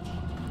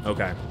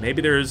 Okay,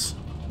 maybe there's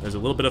a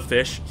little bit of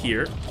fish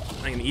here.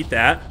 I can eat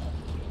that.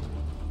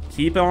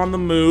 Keep on the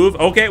move.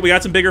 Okay, we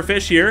got some bigger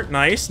fish here.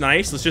 Nice,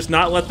 nice. Let's just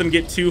not let them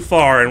get too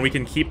far, and we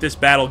can keep this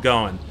battle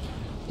going.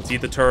 Let's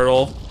eat the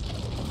turtle.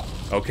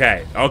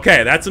 Okay,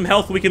 okay, that's some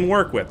health we can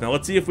work with. Now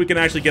let's see if we can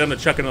actually get them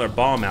to chuck another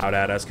bomb out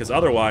at us, because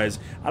otherwise,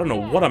 I don't know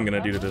what I'm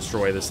going to do to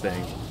destroy this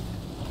thing.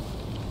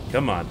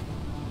 Come on.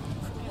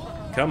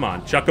 Come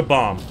on, chuck a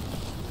bomb.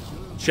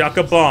 Chuck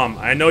a bomb.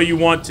 I know you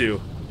want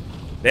to.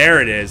 There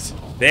it is.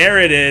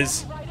 There it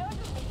is.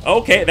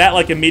 Okay, that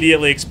like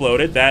immediately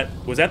exploded.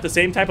 Was that the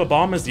same type of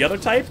bomb as the other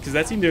type? Because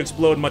that seemed to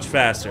explode much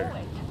faster.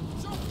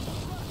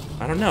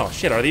 I don't know.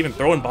 Shit, are they even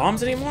throwing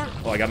bombs anymore?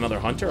 Oh, I got another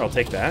hunter. I'll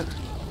take that.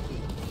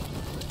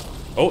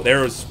 Oh,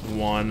 there was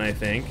one, I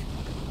think.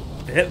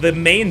 The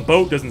main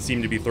boat doesn't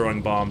seem to be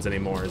throwing bombs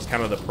anymore. Is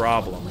kind of the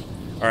problem.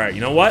 All right,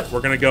 you know what? We're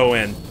gonna go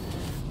in.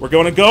 We're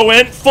going to go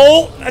in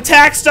full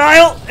attack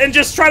style and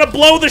just try to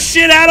blow the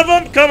shit out of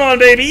them. Come on,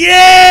 baby.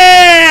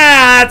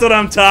 Yeah! That's what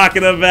I'm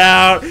talking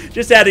about.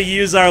 Just had to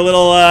use our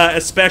little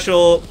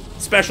special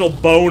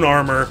bone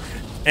armor,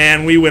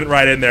 and we went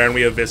right in there and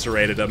we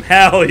eviscerated them.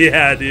 Hell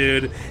yeah,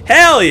 dude.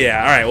 Hell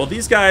yeah. All right, well,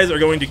 these guys are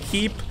going to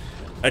keep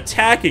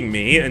attacking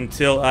me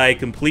until I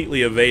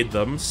completely evade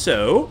them.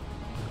 So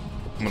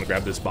I'm going to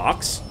grab this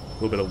box. A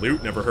little bit of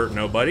loot, never hurt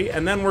nobody.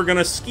 And then we're going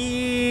to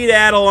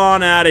skedaddle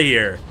on out of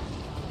here.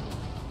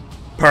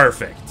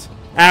 Perfect.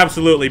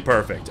 Absolutely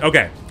perfect.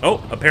 Okay.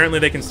 Oh, apparently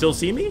they can still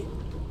see me?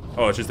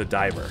 Oh, it's just a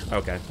diver.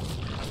 Okay.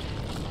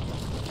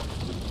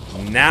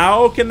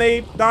 Now can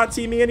they not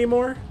see me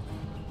anymore?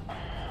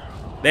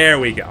 There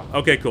we go.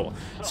 Okay, cool.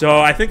 So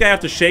I think I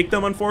have to shake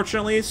them,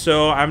 unfortunately.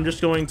 So I'm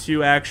just going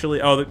to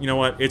actually... Oh, you know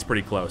what? It's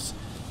pretty close.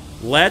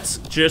 Let's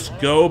just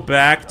go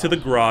back to the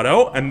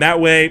grotto. And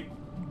that way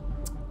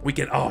we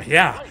can... Oh,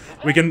 yeah.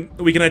 We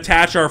can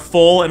attach our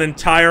full and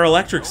entire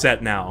electric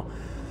set now.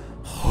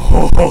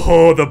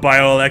 Oh, the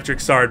bioelectric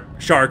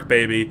shark,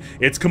 baby.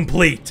 It's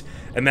complete.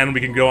 And then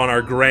we can go on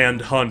our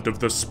grand hunt of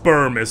the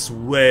spermous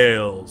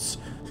whales.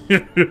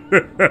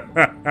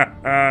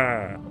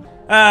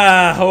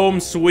 Ah, home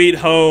sweet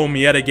home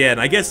yet again.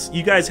 I guess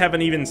you guys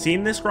haven't even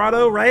seen this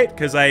grotto, right?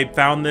 Because I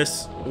found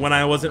this when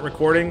I wasn't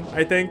recording,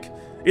 I think.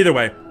 Either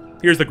way,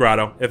 here's the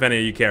grotto, if any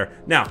of you care.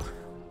 Now,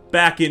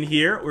 back in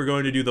here, we're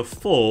going to do the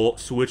full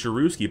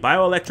switcherooski.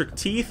 Bioelectric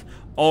teeth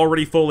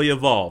already fully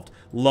evolved.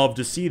 Love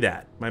to see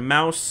that. My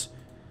mouse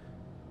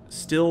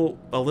still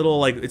a little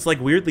like, it's like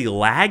weirdly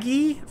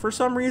laggy for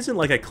some reason.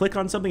 Like I click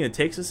on something and it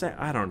takes a sec.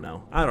 I don't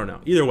know. I don't know.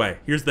 Either way,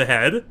 here's the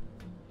head.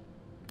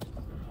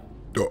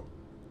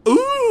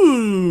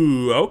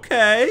 Ooh,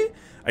 okay.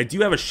 I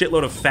do have a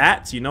shitload of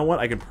fat, so you know what?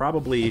 I can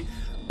probably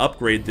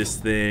upgrade this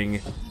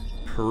thing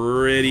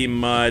pretty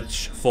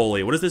much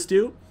fully. What does this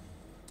do?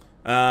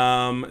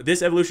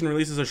 This evolution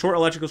releases a short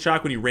electrical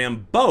shock when you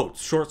ram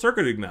boats,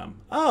 short-circuiting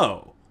them.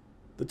 Oh.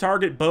 The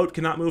target boat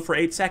cannot move for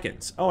 8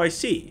 seconds. Oh, I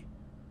see.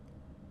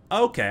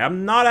 Okay,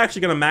 I'm not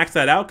actually going to max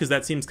that out because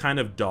that seems kind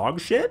of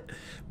dog shit.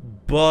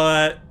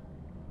 But,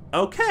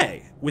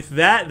 okay. With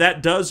that,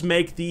 that does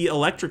make the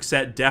electric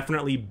set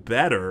definitely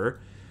better.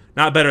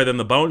 Not better than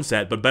the bone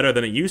set, but better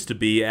than it used to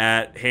be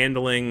at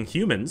handling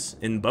humans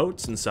in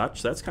boats and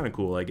such. That's kind of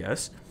cool, I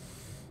guess.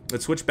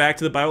 Let's switch back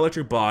to the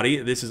bioelectric body.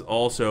 This is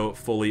also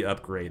fully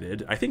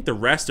upgraded. I think the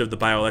rest of the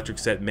bioelectric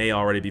set may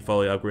already be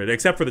fully upgraded,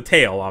 except for the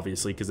tail,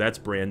 obviously, because that's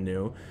brand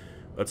new.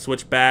 Let's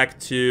switch back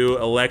to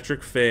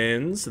electric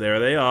fins. There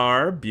they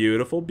are.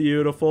 Beautiful,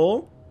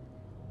 beautiful.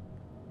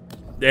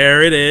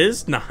 There it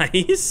is.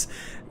 Nice.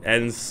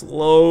 And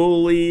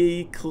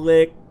slowly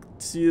click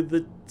to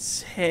the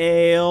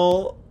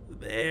tail.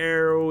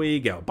 There we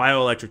go.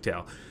 Bioelectric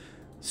tail.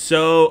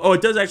 So, oh,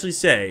 it does actually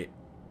say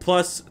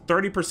plus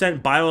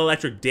 30%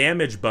 bioelectric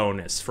damage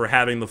bonus for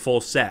having the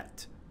full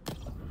set.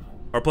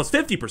 Or plus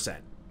 50%.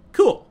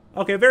 Cool.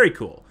 Okay, very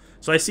cool.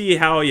 So I see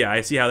how, yeah,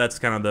 I see how that's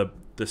kind of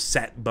the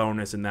set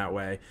bonus in that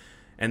way.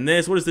 And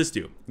this, what does this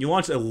do? You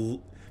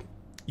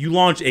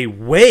launch a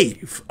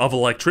wave of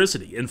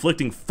electricity,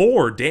 inflicting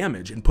 4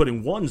 damage and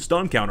putting 1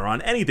 stun counter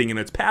on anything in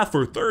its path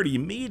for 30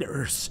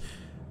 meters.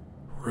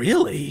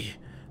 Really?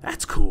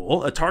 That's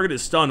cool. A target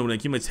is stunned when it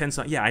accumulates 10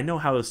 stun. Yeah, I know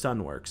how the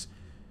stun works.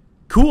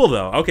 Cool,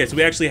 though. Okay, so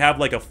we actually have,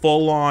 like, a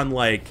full-on,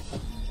 like,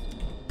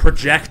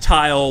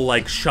 projectile,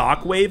 like,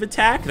 shockwave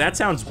attack. That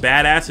sounds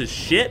badass as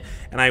shit,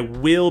 and I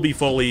will be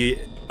fully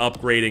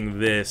upgrading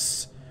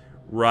this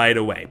right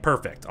away.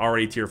 Perfect.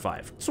 Already tier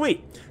 5.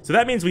 Sweet. So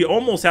that means we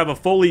almost have a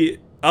fully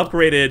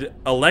upgraded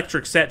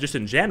electric set just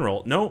in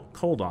general. No,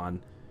 hold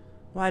on.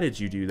 Why did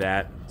you do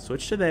that?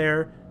 Switch to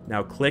there.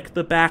 Now click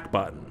the back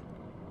button.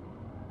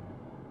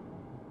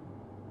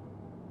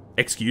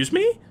 Excuse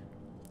me?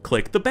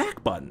 Click the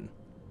back button.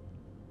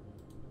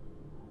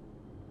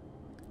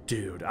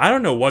 Dude, I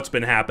don't know what's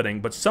been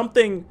happening, but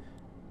something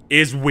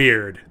is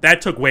weird.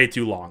 That took way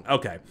too long.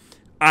 Okay.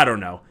 I don't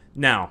know.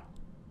 Now,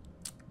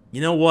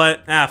 you know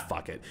what? Ah,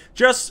 fuck it.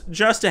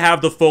 Just to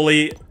have the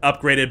fully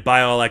upgraded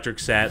bioelectric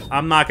set,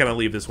 I'm not going to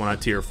leave this one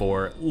at tier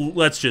 4.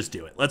 Let's just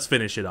do it. Let's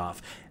finish it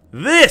off.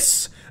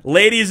 This,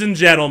 ladies and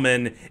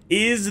gentlemen,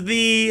 is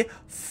the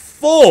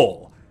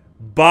full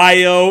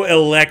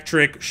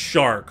bioelectric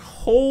shark.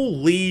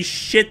 Holy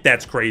shit,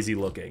 that's crazy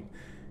looking.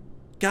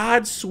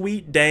 God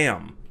sweet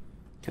damn.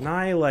 Can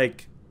I,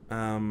 like,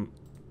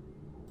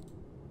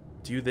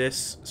 do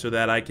this so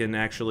that I can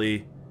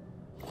actually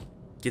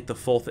get the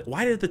full thing?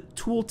 Why did the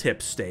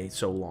tooltips stay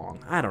so long?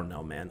 I don't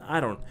know, man.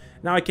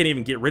 Now I can't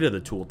even get rid of the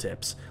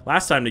tooltips.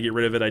 Last time to get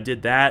rid of it, I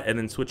did that and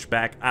then switched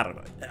back. I don't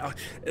know.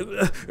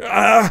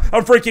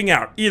 I'm freaking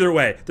out. Either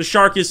way, the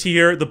shark is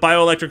here. The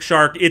bioelectric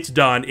shark, it's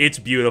done. It's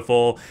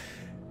beautiful.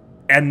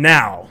 And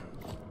now,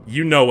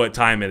 you know what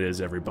time it is,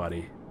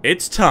 everybody.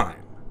 It's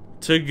time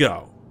to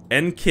go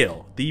and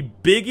kill the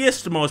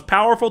biggest, most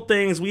powerful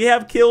things we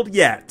have killed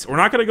yet. We're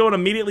not going to go and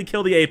immediately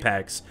kill the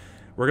apex.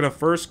 We're going to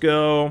first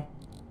go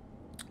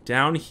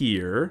down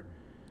here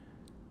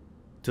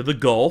to the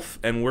Gulf,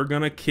 and we're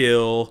going to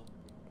kill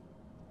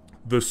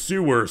the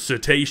sewer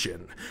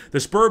cetacean. The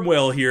sperm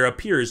whale here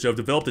appears to have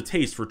developed a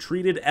taste for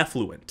treated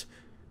effluent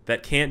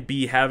that can't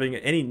be having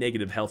any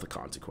negative health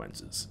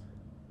consequences.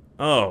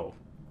 Oh.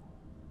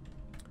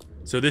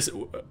 So this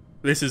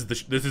is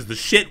the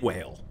shit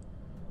whale.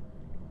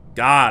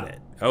 Got it.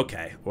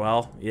 Okay.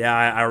 Well, yeah,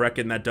 I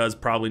reckon that does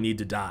probably need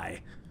to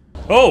die.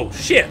 Oh,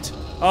 shit.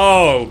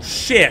 Oh,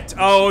 shit.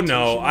 Oh,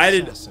 no.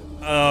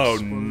 Oh,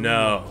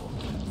 no.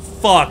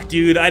 Fuck,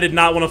 dude. I did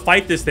not want to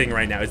fight this thing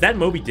right now. Is that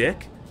Moby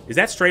Dick? Is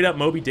that straight up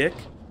Moby Dick?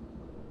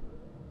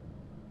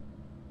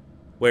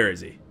 Where is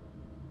he?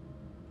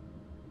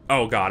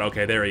 Oh, God.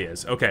 Okay, there he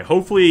is. Okay,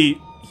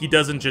 hopefully he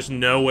doesn't just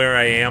know where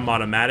I am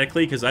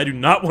automatically, because I do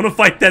not want to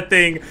fight that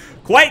thing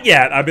quite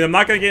yet. I mean, I'm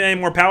not going to get any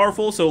more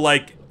powerful, so,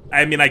 like,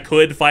 I mean, I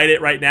could fight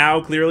it right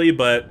now, clearly,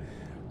 but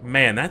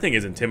man, that thing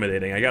is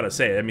intimidating, I gotta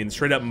say. I mean,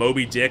 straight up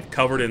Moby Dick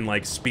covered in,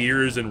 like,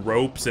 spears and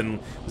ropes, and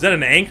was that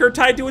an anchor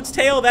tied to its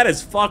tail? That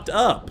is fucked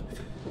up.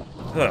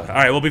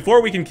 Alright, well,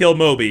 before we can kill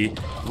Moby,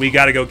 we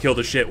gotta go kill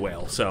the shit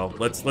whale, so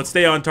let's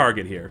stay on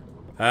target here.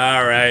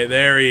 Alright,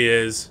 there he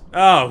is.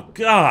 Oh,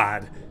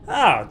 God.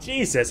 Oh,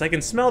 Jesus, I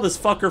can smell this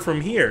fucker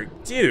from here.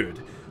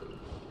 Dude.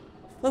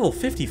 Level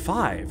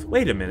 55.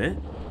 Wait a minute.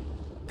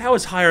 That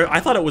was higher. I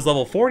thought it was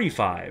level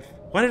 45.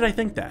 Why did I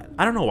think that?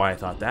 I don't know why I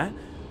thought that.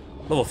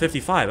 Level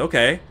 55,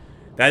 okay.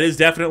 That is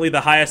definitely the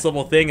highest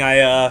level thing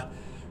I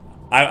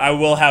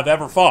will have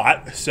ever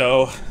fought.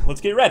 So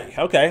let's get ready.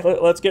 Okay,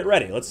 let's get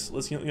ready. Let's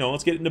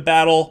get into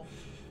battle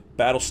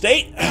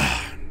state.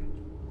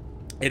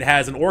 It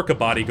has an orca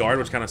bodyguard,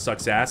 which kind of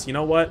sucks ass. You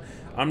know what?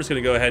 I'm just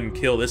gonna go ahead and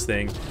kill this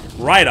thing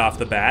right off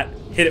the bat.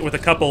 Hit it with a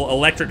couple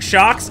electric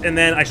shocks, and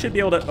then I should be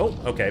able to. Oh,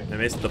 okay. I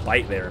missed the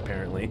bite there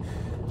apparently.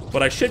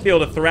 But I should be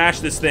able to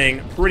thrash this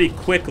thing pretty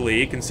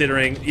quickly,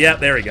 considering... Yeah,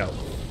 there we go.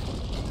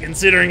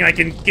 Considering I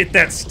can get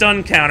that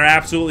stun counter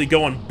absolutely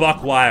going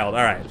buck wild.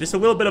 Alright, just a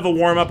little bit of a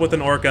warm-up with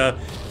an orca,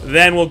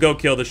 then we'll go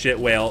kill the shit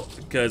whale.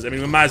 Because, I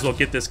mean, we might as well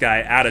get this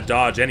guy out of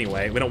dodge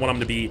anyway. We don't want him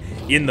to be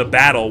in the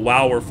battle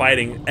while we're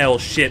fighting El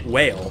Shit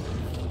Whale.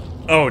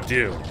 Oh,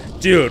 dude.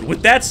 Dude,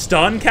 with that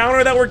stun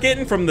counter that we're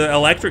getting from the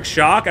electric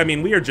shock, I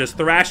mean, we are just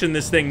thrashing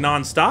this thing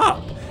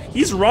non-stop.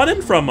 He's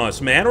running from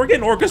us, man. We're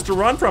getting orcas to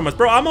run from us.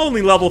 Bro, I'm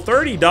only level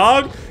 30,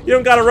 dog. You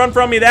don't gotta run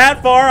from me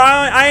that far.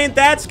 I ain't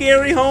that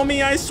scary,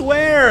 homie, I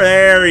swear.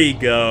 There he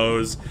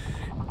goes.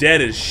 Dead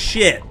as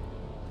shit.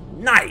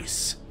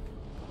 Nice.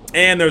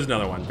 And there's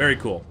another one. Very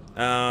cool.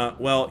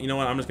 Well, you know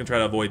what? I'm just gonna try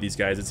to avoid these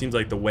guys. It seems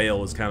like the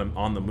whale is kind of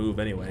on the move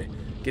anyway.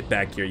 Get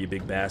back here, you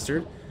big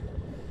bastard.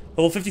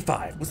 Level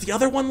 55. Was the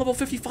other one level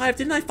 55?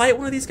 Didn't I fight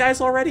one of these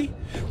guys already?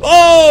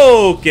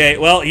 Okay,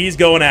 well, he's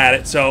going at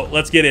it, so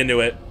let's get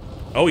into it.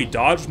 Oh, he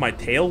dodged my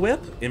tail whip?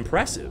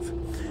 Impressive.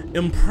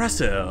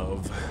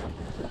 Impressive.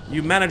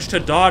 You managed to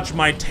dodge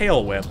my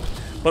tail whip.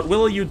 But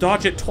will you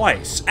dodge it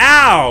twice?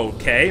 Ow!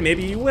 Okay,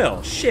 maybe you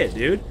will. Shit,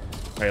 dude.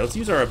 Alright, let's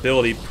use our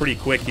ability pretty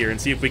quick here and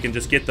see if we can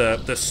just get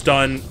the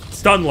stun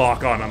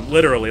lock on him.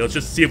 Literally. Let's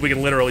just see if we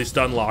can literally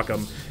stun lock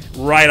him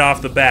right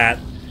off the bat.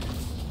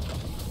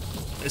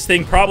 This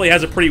thing probably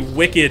has a pretty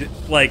wicked,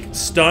 like,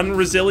 stun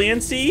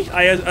resiliency,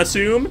 I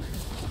assume.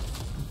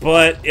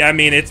 But, I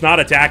mean, it's not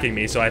attacking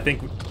me, so I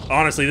think,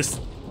 honestly, this...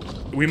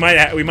 We might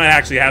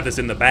actually have this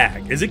in the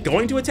bag. Is it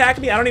going to attack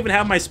me? I don't even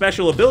have my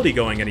special ability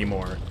going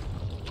anymore.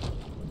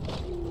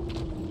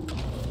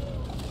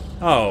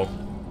 Oh.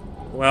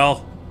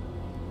 Well...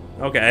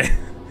 Okay.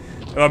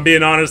 If I'm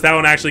being honest, that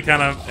one actually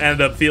kind of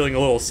ended up feeling a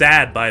little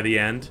sad by the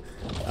end.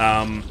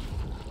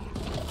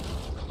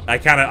 I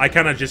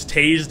kind of just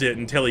tased it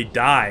until he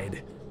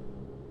died.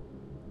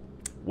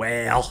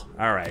 Well,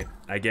 all right.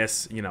 I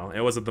guess, you know,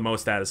 it wasn't the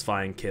most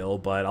satisfying kill,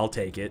 but I'll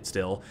take it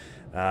still.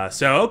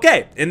 So,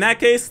 okay. In that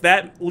case,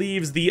 that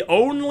leaves the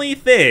only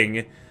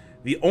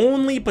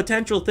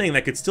potential thing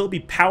that could still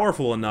be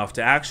powerful enough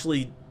to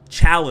actually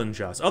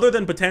challenge us, other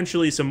than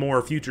potentially some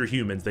more future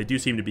humans. They do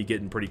seem to be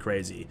getting pretty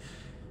crazy.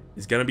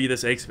 Is going to be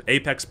this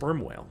apex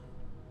sperm whale.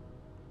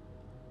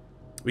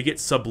 We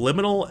get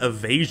subliminal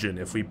evasion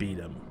if we beat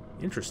him.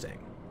 Interesting.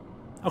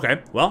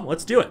 Okay, well,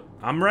 let's do it.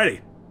 I'm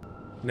ready.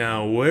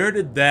 Now, where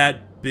did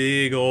that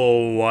big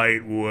old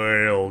white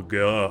whale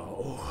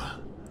go?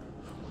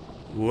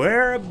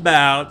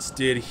 Whereabouts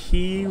did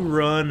he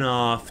run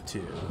off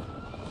to?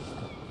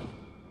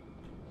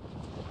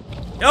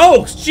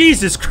 Oh,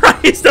 Jesus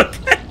Christ!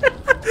 Okay.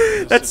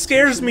 That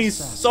scares me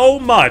so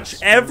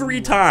much every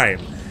time.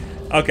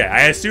 Okay,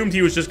 I assumed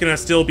he was just gonna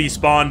still be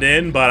spawned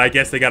in, but I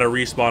guess they gotta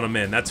respawn him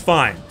in. That's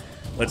fine.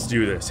 Let's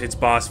do this. It's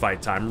boss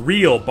fight time.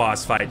 Real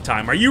boss fight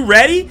time. Are you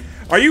ready?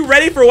 Are you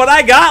ready for what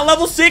I got?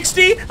 Level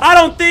 60? I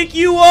don't think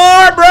you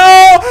are,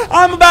 bro!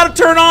 I'm about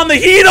to turn on the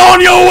heat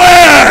on your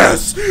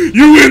ass!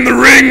 You in the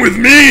ring with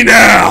me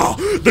now!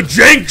 The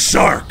Jank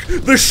Shark!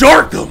 The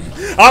Sharkum!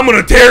 I'm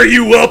gonna tear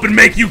you up and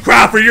make you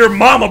cry for your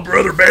mama,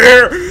 Brother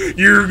Bear!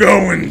 You're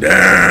going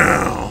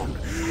down!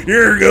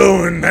 You're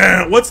going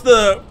down! What's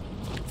the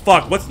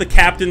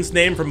captain's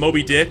name from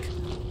Moby Dick?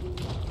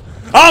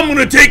 I'm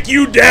gonna take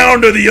you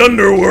down to the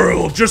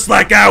underworld, just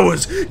like I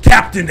was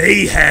Captain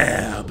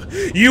Ahab.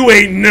 You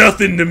ain't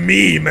nothing to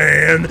me,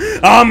 man.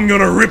 I'm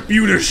gonna rip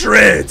you to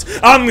shreds.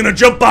 I'm gonna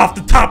jump off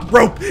the top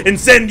rope and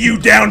send you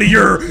down to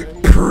your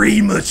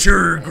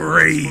premature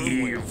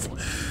grave.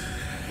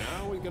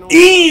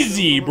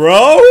 Easy,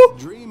 bro.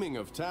 Dreaming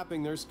of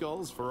tapping their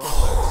skulls for all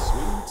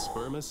that sweet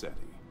spermaceti.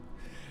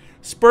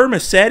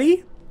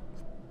 Spermaceti?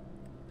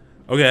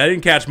 Okay, I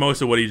didn't catch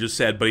most of what he just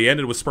said, but he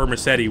ended with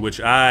spermaceti, which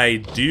I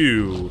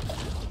do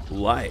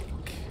like.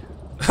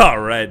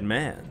 Alright,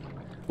 man.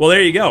 Well,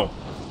 there you go.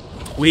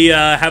 We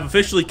have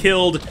officially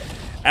killed,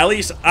 at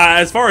least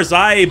as far as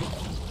I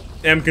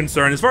am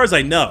concerned, as far as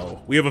I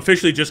know, we have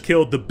officially just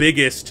killed the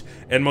biggest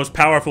and most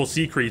powerful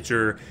sea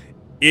creature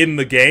in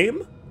the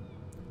game.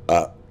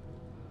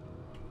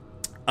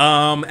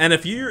 And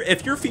if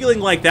you're feeling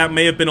like that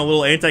may have been a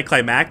little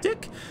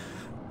anticlimactic,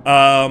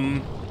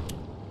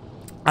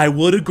 I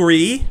would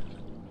agree.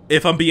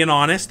 If I'm being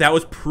honest, that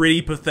was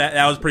pretty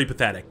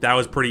pathetic. That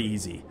was pretty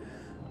easy.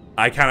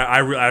 I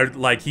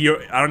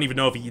don't even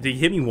know if did he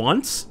hit me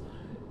once?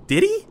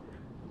 Did he?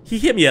 He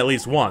hit me at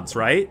least once,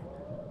 right?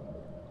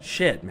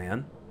 Shit,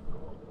 man.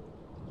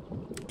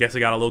 Guess I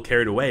got a little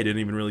carried away. Didn't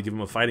even really give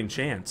him a fighting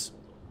chance.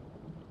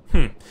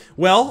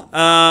 Well,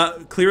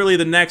 clearly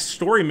the next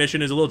story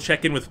mission is a little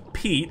check-in with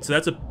Pete, so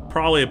that's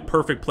probably a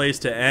perfect place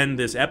to end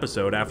this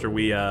episode after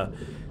we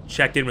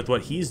check in with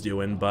what he's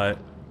doing, but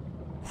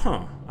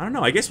I don't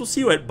know. I guess we'll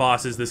see what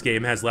bosses this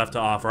game has left to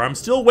offer. I'm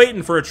still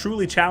waiting for a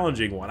truly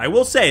challenging one. I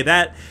will say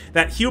that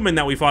human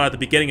that we fought at the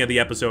beginning of the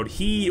episode,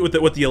 he with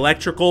the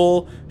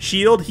electrical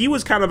shield, he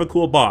was kind of a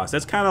cool boss.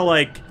 That's kind of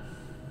like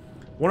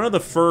one of the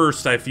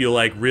first, I feel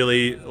like,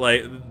 really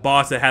like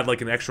boss that had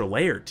like an extra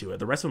layer to it.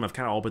 The rest of them have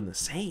kind of all been the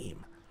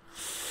same.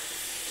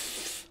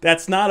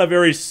 That's not a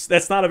very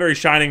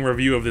shining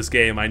review of this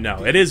game. I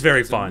know it is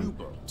very fun.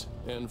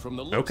 And from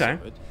the looks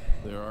of it,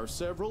 there are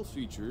several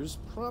features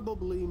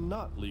probably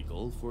not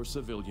legal for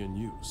civilian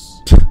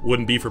use.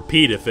 Wouldn't be for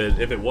Pete if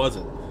it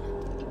wasn't.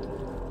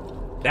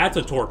 That's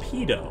a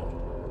torpedo.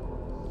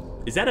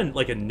 Is that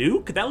like a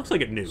nuke? That looks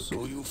like a nuke.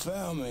 So you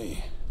found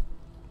me.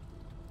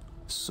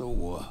 So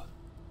what?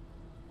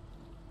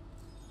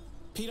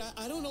 Pete,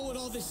 I don't know what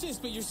all this is,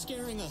 but you're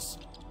scaring us.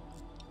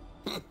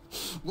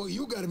 Well,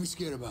 you gotta be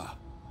scared about.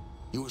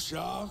 You a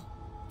shark?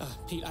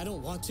 Pete, I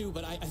don't want to,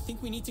 but I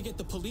think we need to get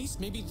the police,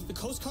 maybe the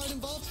Coast Guard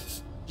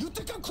involved. You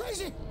think I'm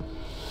crazy?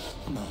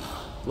 No.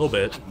 A little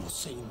bit. I'm the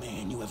same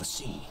man you ever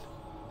seen.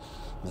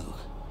 Look,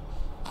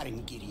 I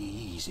didn't get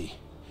here easy.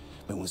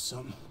 But when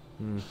some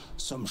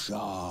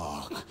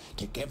shark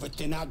take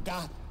everything I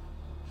got,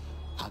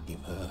 I'll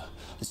give her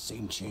the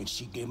same chance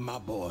she gave my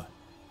boy.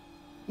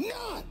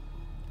 None!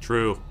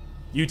 True.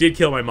 You did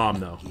kill my mom,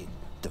 though.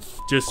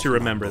 Just to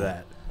remember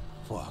that.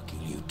 Before I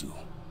kill you too.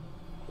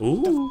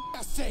 Ooh.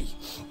 I say.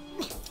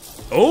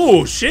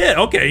 Oh shit!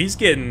 Okay, he's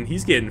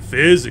getting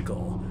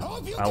physical. I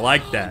hope I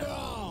like that.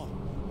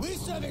 We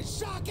serving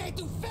sake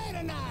to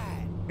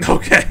tonight.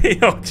 Okay.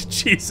 Oh,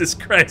 Jesus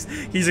Christ.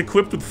 He's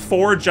equipped with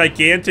 4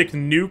 gigantic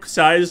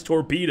nuke-sized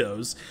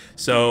torpedoes.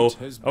 So,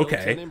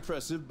 okay. An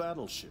impressive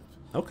battleship.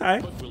 Okay.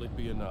 But will it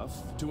be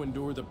enough to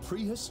endure the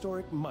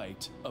prehistoric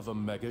might of a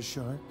mega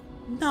shark?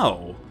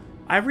 No.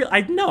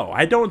 No,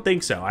 I don't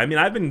think so. I mean,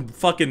 I've been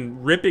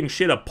fucking ripping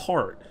shit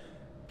apart.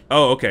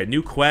 Oh, okay.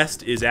 New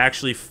quest is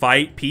actually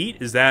fight Pete.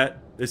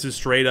 This is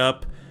straight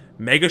up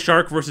Mega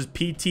Shark versus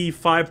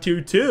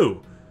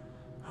PT-522.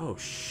 Oh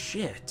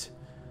shit.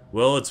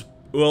 Well, it's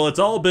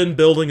all been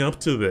building up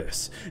to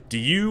this. Do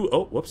you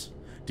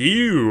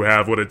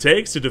have what it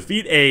takes to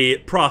defeat a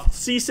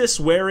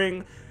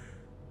prosthesis-wearing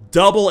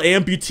double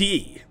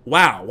amputee?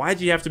 Wow,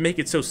 why'd you have to make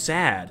it so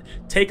sad?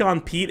 Take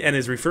on Pete and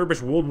his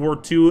refurbished World War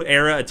II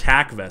era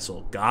attack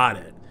vessel. Got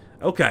it.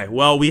 Okay,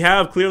 well, we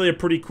have clearly a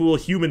pretty cool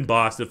human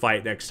boss to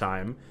fight next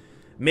time.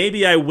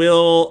 Maybe I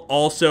will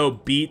also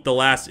beat the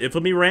last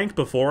infamy rank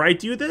before I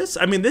do this.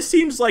 I mean, this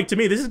seems like, to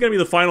me, this is going to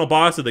be the final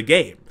boss of the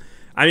game.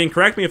 I mean,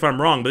 correct me if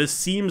I'm wrong, but this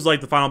seems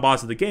like the final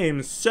boss of the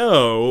game,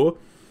 so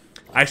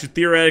I should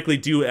theoretically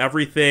do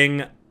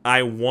everything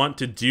I want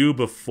to do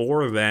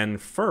before then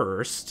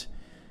first.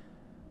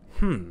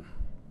 Man,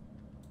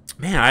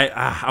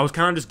 I was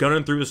kind of just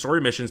gunning through the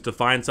story missions to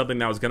find something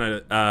that was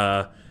gonna,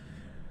 that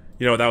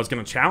was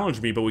gonna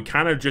challenge me, but we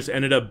kind of just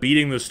ended up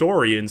beating the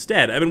story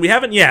instead. I mean, we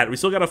haven't yet. We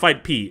still gotta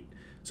fight Pete.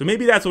 So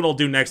maybe that's what I'll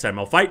do next time.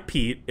 I'll fight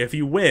Pete. If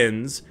he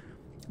wins,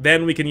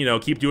 then we can,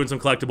 keep doing some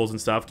collectibles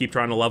and stuff, keep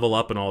trying to level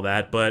up and all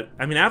that. But,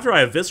 I mean, after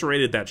I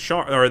eviscerated that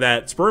shark, or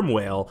that sperm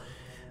whale,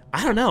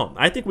 I don't know.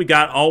 I think we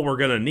got all we're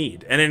gonna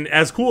need. And then,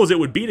 as cool as it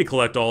would be to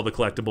collect all the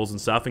collectibles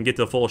and stuff and get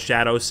the full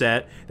shadow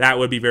set, that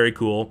would be very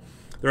cool.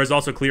 There is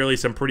also clearly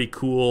some pretty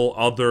cool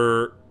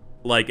other,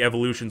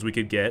 evolutions we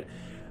could get.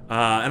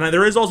 And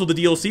there is also the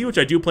DLC, which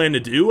I do plan to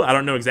do. I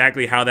don't know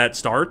exactly how that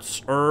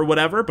starts or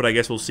whatever, but I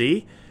guess we'll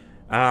see.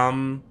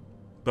 But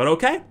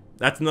okay.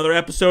 That's another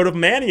episode of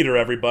Maneater,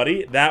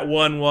 everybody. That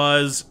one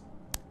was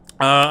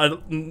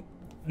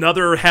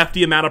another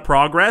hefty amount of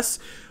progress.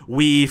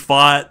 We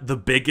fought the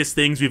biggest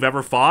things we've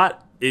ever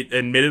fought. It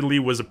admittedly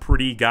was a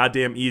pretty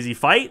goddamn easy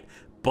fight.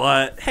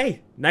 But,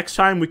 hey, next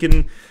time we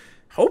can...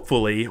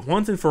 hopefully,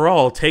 once and for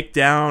all, take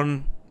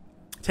down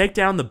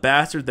the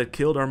bastard that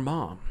killed our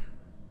mom.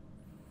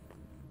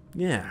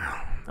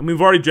 Yeah. I mean,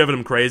 we've already driven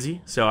him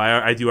crazy, so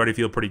I do already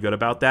feel pretty good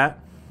about that.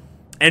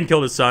 And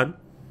killed his son.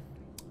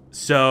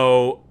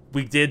 So,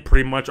 we did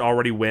pretty much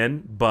already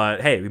win,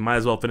 but hey, we might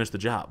as well finish the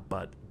job.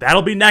 But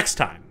that'll be next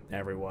time,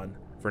 everyone.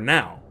 For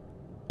now,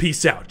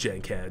 peace out,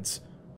 Jankheads.